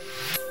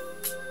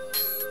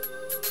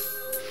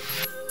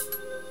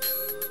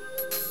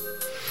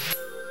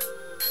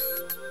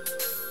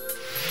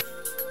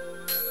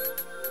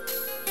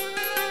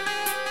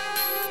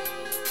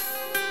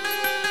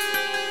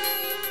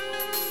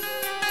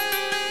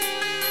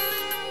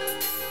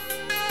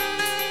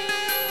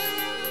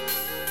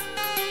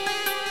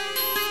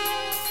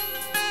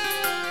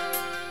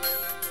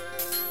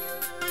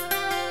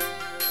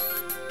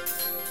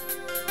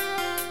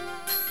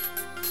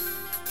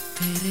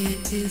 तेरे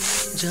इस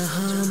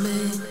जहां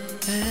में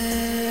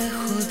ऐ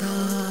खुदा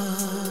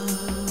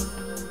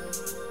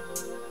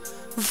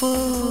वो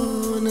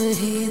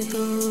नहीं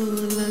तो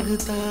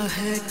लगता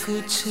है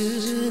कुछ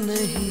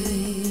नहीं।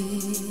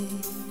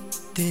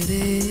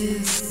 तेरे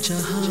इस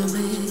जहां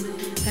में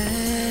ऐ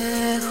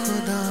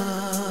खुदा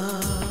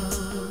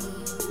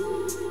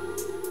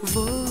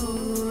वो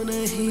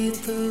नहीं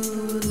तो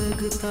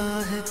लगता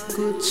है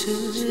कुछ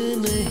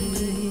नहीं।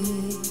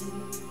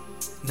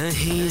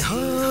 नहीं हो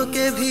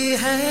के भी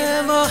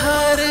है वो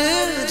हर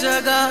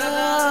जगह,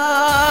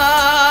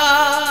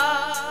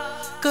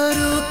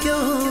 करूं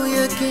क्यों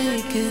यकीन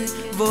के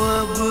वो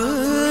अब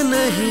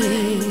नहीं।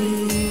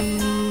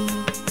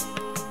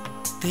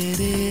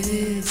 तेरे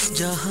इस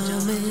जहां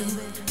में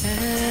ऐ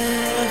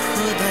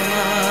खुदा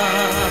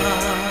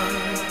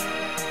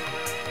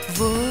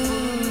वो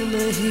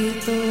नहीं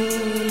तो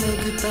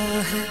लगता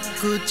है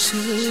कुछ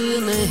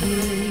नहीं।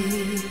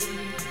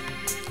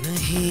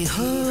 नहीं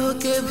हो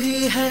के भी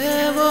है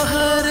वो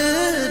हर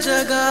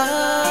जगह,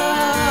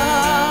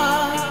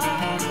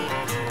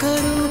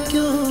 करूं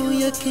क्यों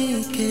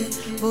यकीन के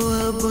वो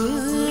अब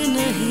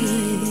नहीं।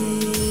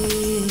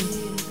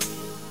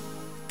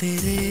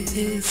 तेरे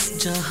इस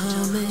जहां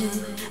में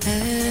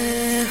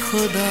ऐ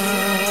खुदा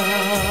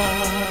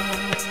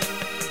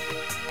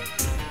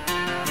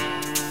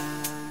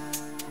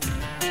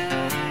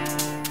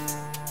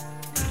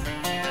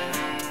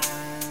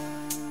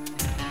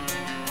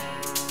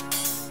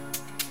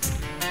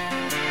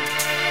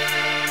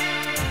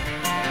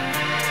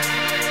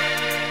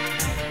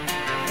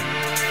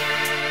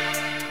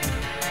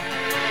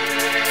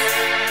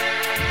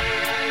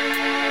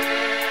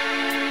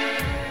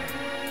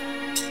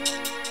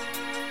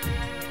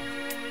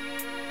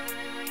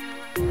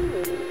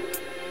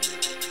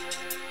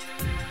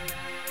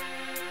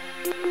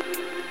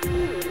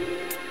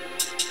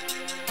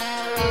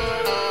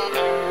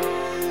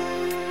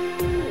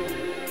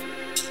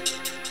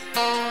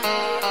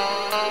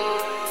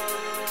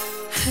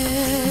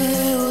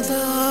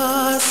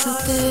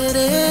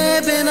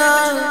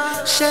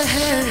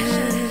शहर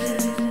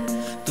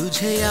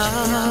तुझे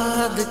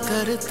याद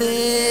करते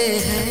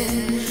हैं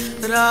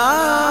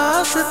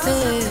रास्ते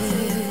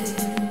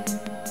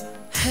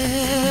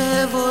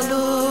हैं वो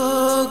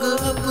लोग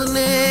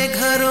अपने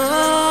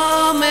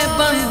घरों में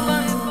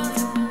बंद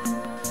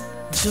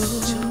जो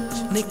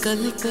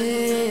निकलते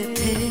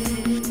थे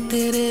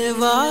तेरे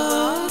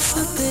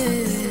वास्ते।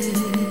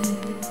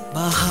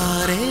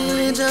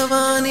 बहारे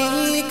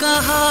जवानी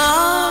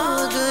कहाँ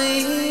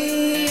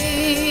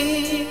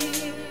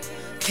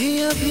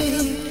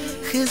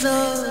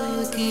खिजा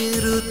की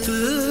रुत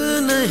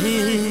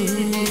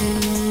नहीं,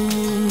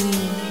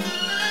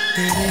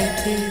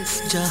 तेरे इस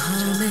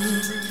जहां में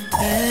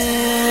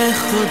ऐ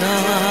खुदा,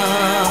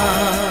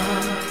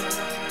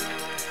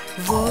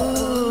 वो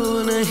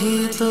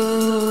नहीं तो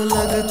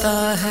लगता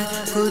है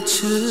कुछ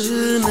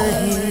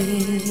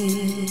नहीं।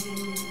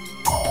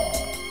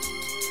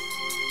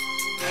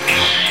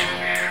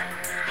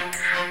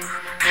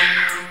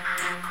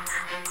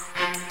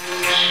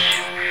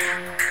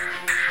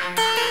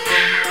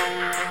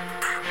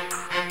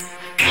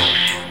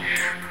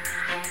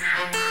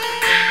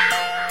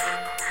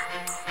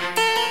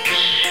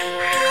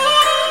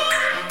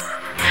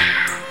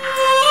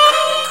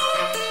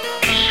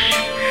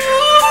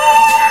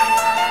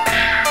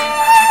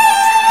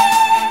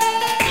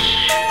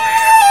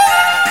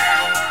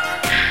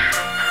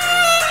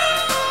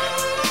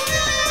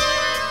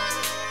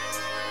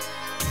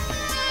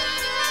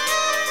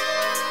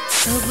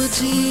 सब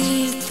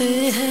जीते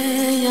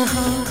हैं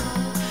यहाँ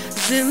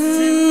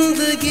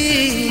जिंदगी,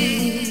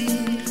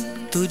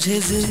 तुझे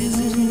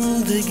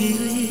जिंदगी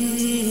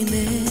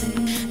ने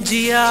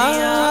जिया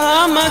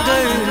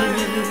मगर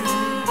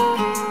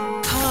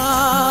था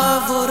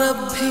वो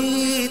रब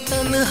भी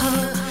तन्हा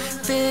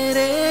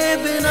तेरे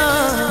बिना,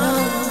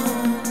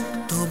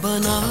 तो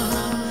बना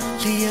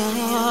लिया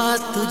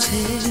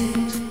तुझे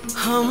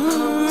हम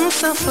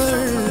सफर,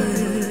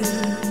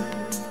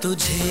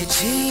 तुझे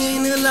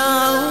छीन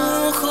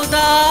लाऊं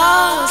खुदा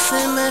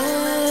से मैं,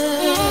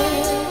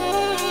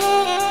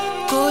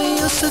 कोई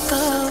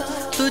उसका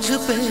तुझ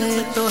पे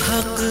तो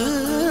हक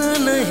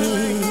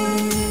नहीं,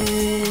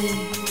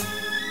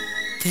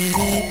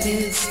 तेरे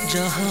इस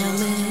जहां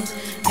में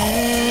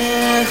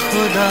ऐ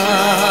खुदा।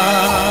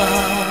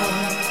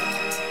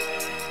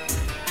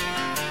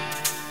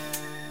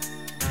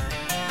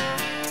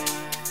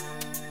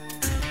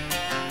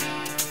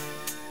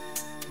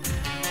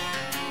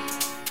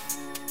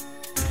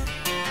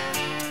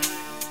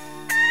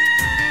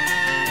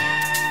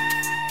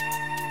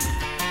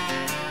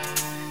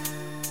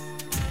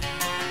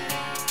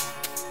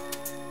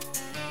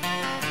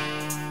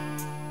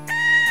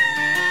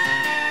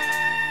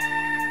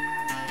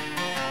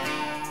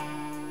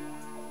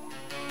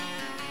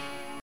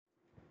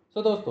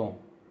 तो दोस्तों,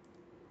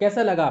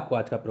 कैसा लगा आपको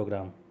आज का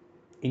प्रोग्राम?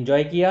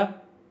 एंजॉय किया?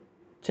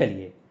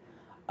 चलिए,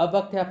 अब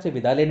वक्त है आपसे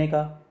विदा लेने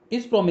का,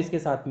 इस प्रॉमिस के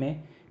साथ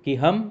में कि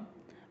हम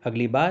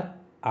अगली बार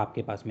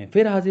आपके पास में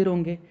फिर हाजिर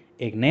होंगे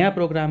एक नया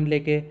प्रोग्राम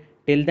लेके।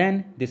 Till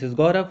then, this is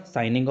Gaurav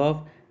signing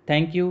off.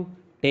 Thank you,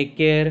 take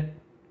care,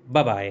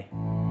 bye bye.